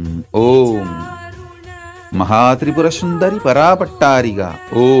 Om. Om. Mahatripurasundari Parapattariga.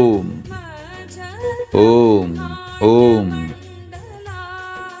 Om. Om. Om. Om. Om.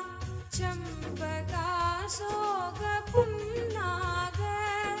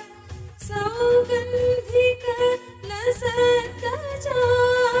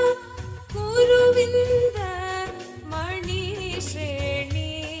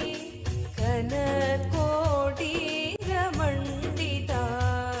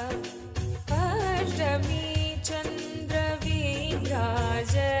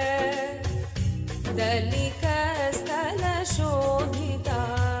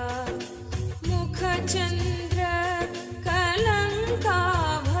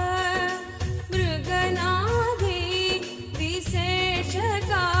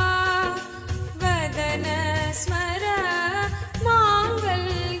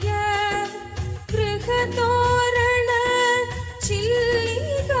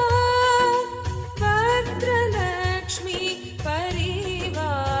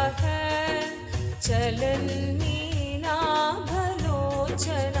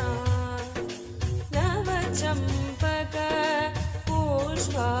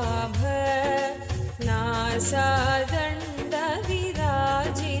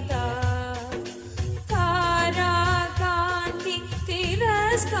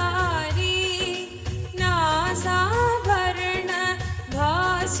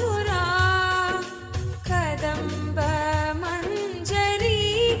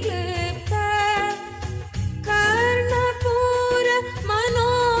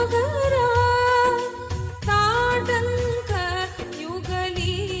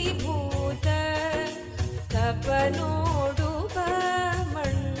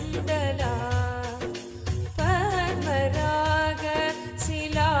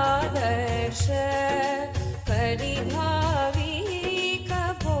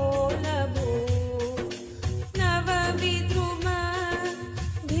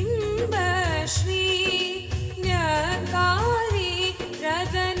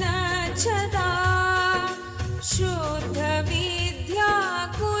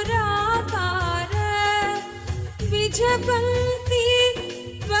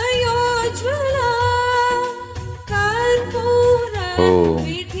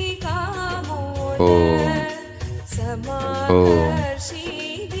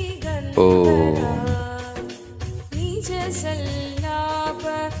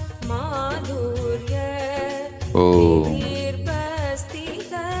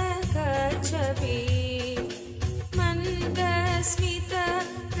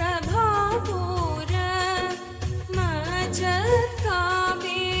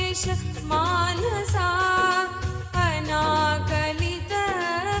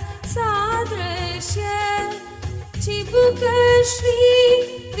 Shri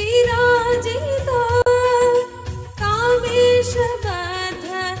विराजिता कामेशबद्ध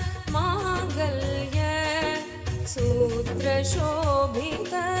मांगल्य सूत्र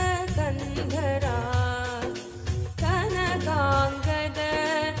शोभित कंधरा कनकांगद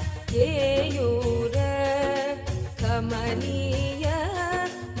केयूर कमनीय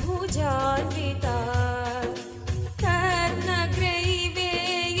भुजान्विता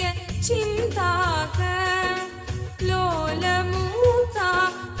रत्नग्रैवेय चिन्ताक लोलमुक्ता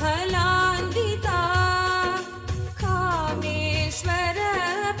फलान्विता कामेश्वर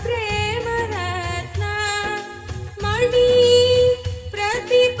प्रेमरत्न मणि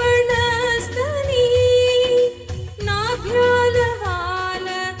प्रतिपणस्तनी नाभ्यालवाल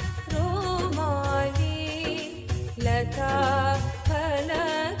रोमाली लता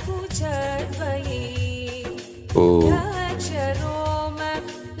फलकुचद्वयी दक्षरोम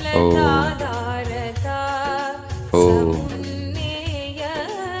लताधारता समुन्नेय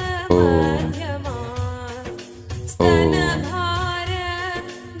मध्यमा स्तनभार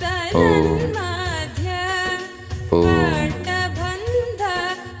दलन्मध्य पट्टबन्ध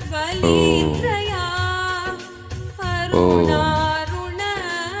बलित्रया अरुणारुण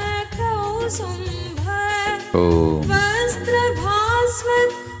कौसुम्भ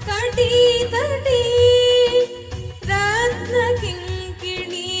वस्त्रभास्वत् कटितटी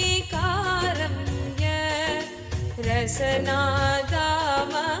रत्नकिङ्किणीकारम्य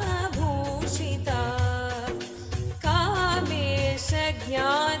रसनादामभूषिता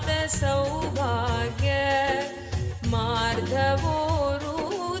कामेशज्ञातसौभाग्य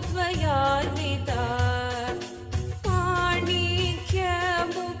मार्धवोरुद्वयान्विता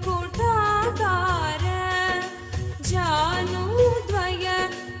माणिक्यमुकुटाकार जानुद्वय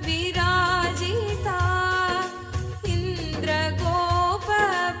विराजिता इन्द्रगोप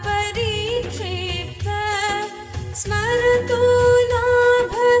परीक्षिप्त स्मरतु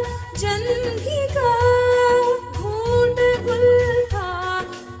नाभ जन्घिका घूटगुल्फा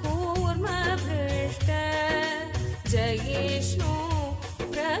कूर्मभृष्ट जयिष्णु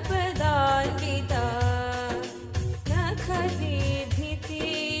प्रपदान्विता नखदीधिति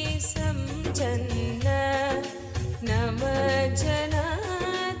संजन्न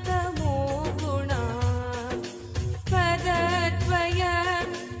नमज्जनतमो गुणा पदद्वय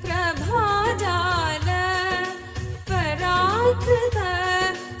प्रभाजाल पराकृत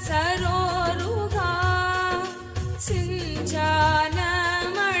सरोरुहा सिञ्जान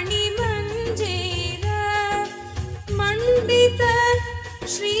मणिमञ्जीर मण्डित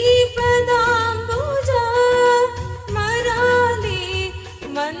श्रीपदाम्बुजा मराली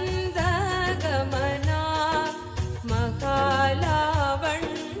मन्दगमना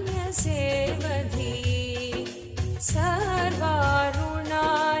महालावण्यसेवधी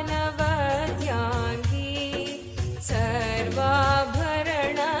सर्वारुणानवद्याङ्गी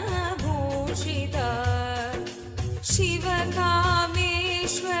सर्वाभरणभूषिता शिवकामेश्वर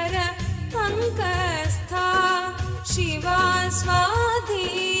अङ्कस्था शिवा स्वाधीनवल्लभा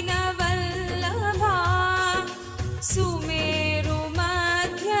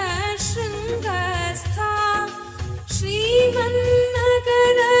सुमेरुमध्यशृङ्गस्था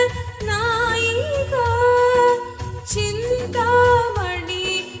श्रीमन्नगर नायिका चिन्तामणि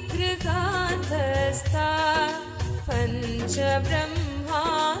गृहान्तस्था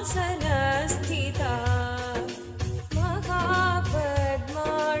पञ्चब्रह्मासनस्थिता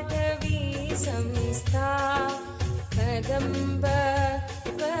महापद्माटवी संस्था कदम्ब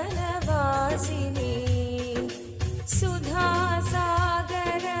वनवासिनी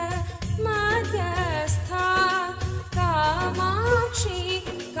सुधासागर मध्यस्था कामाक्षी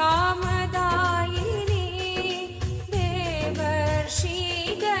कामदायिनी देवर्षि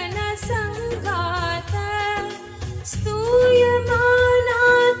गणसङ्घात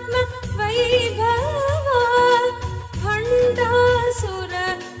स्तूयमानात्म वैभवा भण्डासुर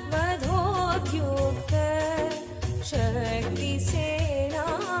वधोद्युक्त शक्तिसेना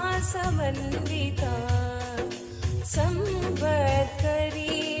समन्विता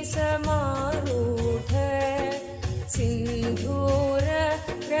संवत्करी समारूढ सिन्धूर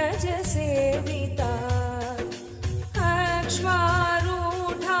रजसेविता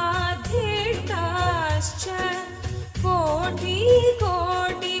अक्ष्मारूढाधिष्ठाश्च कोटि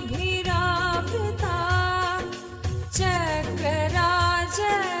कोटिभिरावृता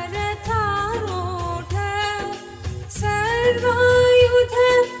चक्रराजरथारूढ सर्वायुध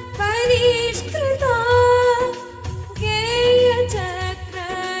परिष्कृता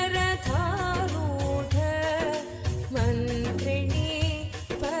गेयचक्ररथा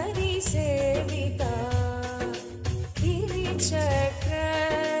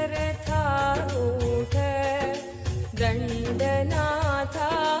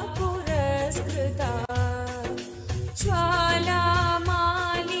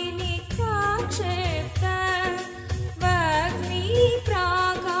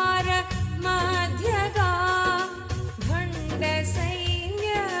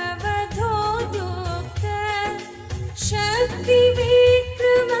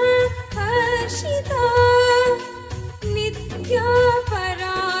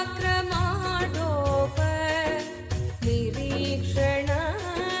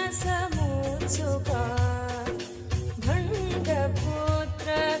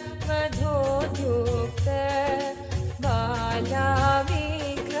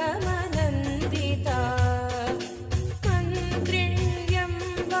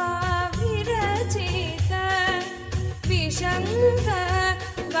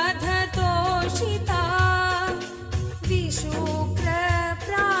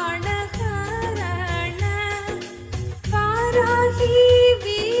वाराही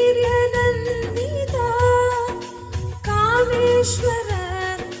वीर्यनन्दिता कामेश्वर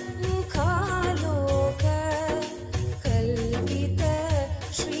मुखालोक कल्पित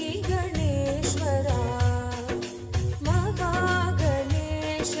श्रीगणेश्वरा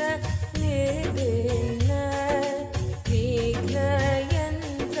महागणेश निर्विघ्न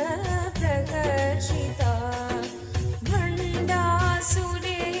विघ्नयन्त्र प्रकर्षिता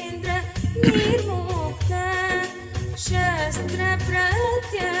भण्डासुरेन्द्र निर्मुक्त शस्त्र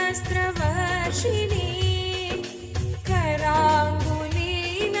प्रत्यस्त्रवर्षिणी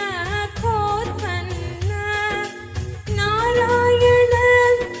कराङ्गुलीन खोत्पन्न Narayan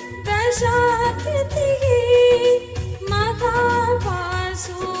दशाकृतिः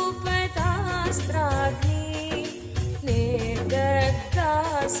महापाशुपतास्त्राग्नि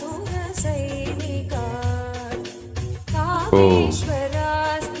निर्दग्धासुरसैनिका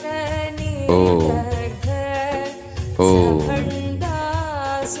कामेश्वरास्त्र निर्दग्ध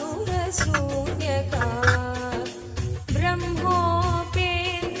सभण्डासुरशून्यका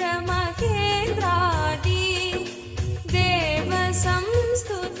ब्रह्मोपेन्द्र महेन्द्रादि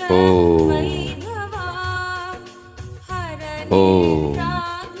देवसंस्तुत Vaibhava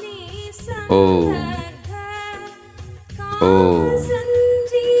हरनेत्राग्नि संदग्ध कामसञ्जीवनौषधि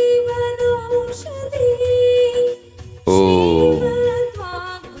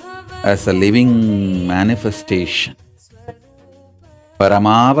as a living manifestation,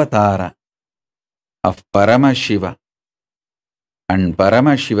 Paramavatara of Paramashiva and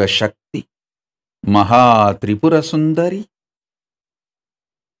Paramashiva Shakti, Mahatripurasundari.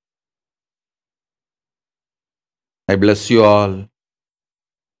 I bless you all.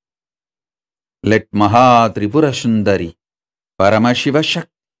 Let Mahatripurasundari, Paramashiva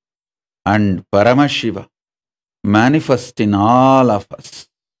Shakti and Paramashiva manifest in all of us.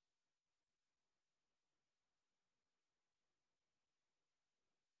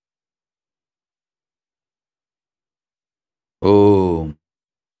 Oh,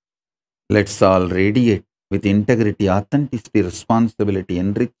 let's all radiate with integrity, authenticity, responsibility,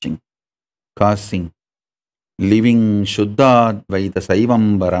 enriching, causing, living Shuddhadvaita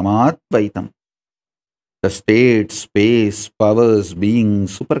Saivam Paramadvaitam, the state, space, powers, being,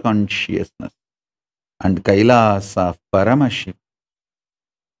 superconsciousness, and Kailasa of Paramashiva.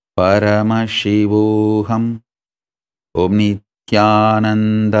 Paramashivoham, Om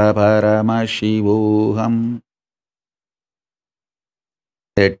Nithyananda Paramashivoham.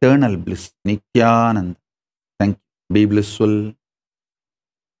 Eternal bliss, Nithyananda. Thank you. Be blissful.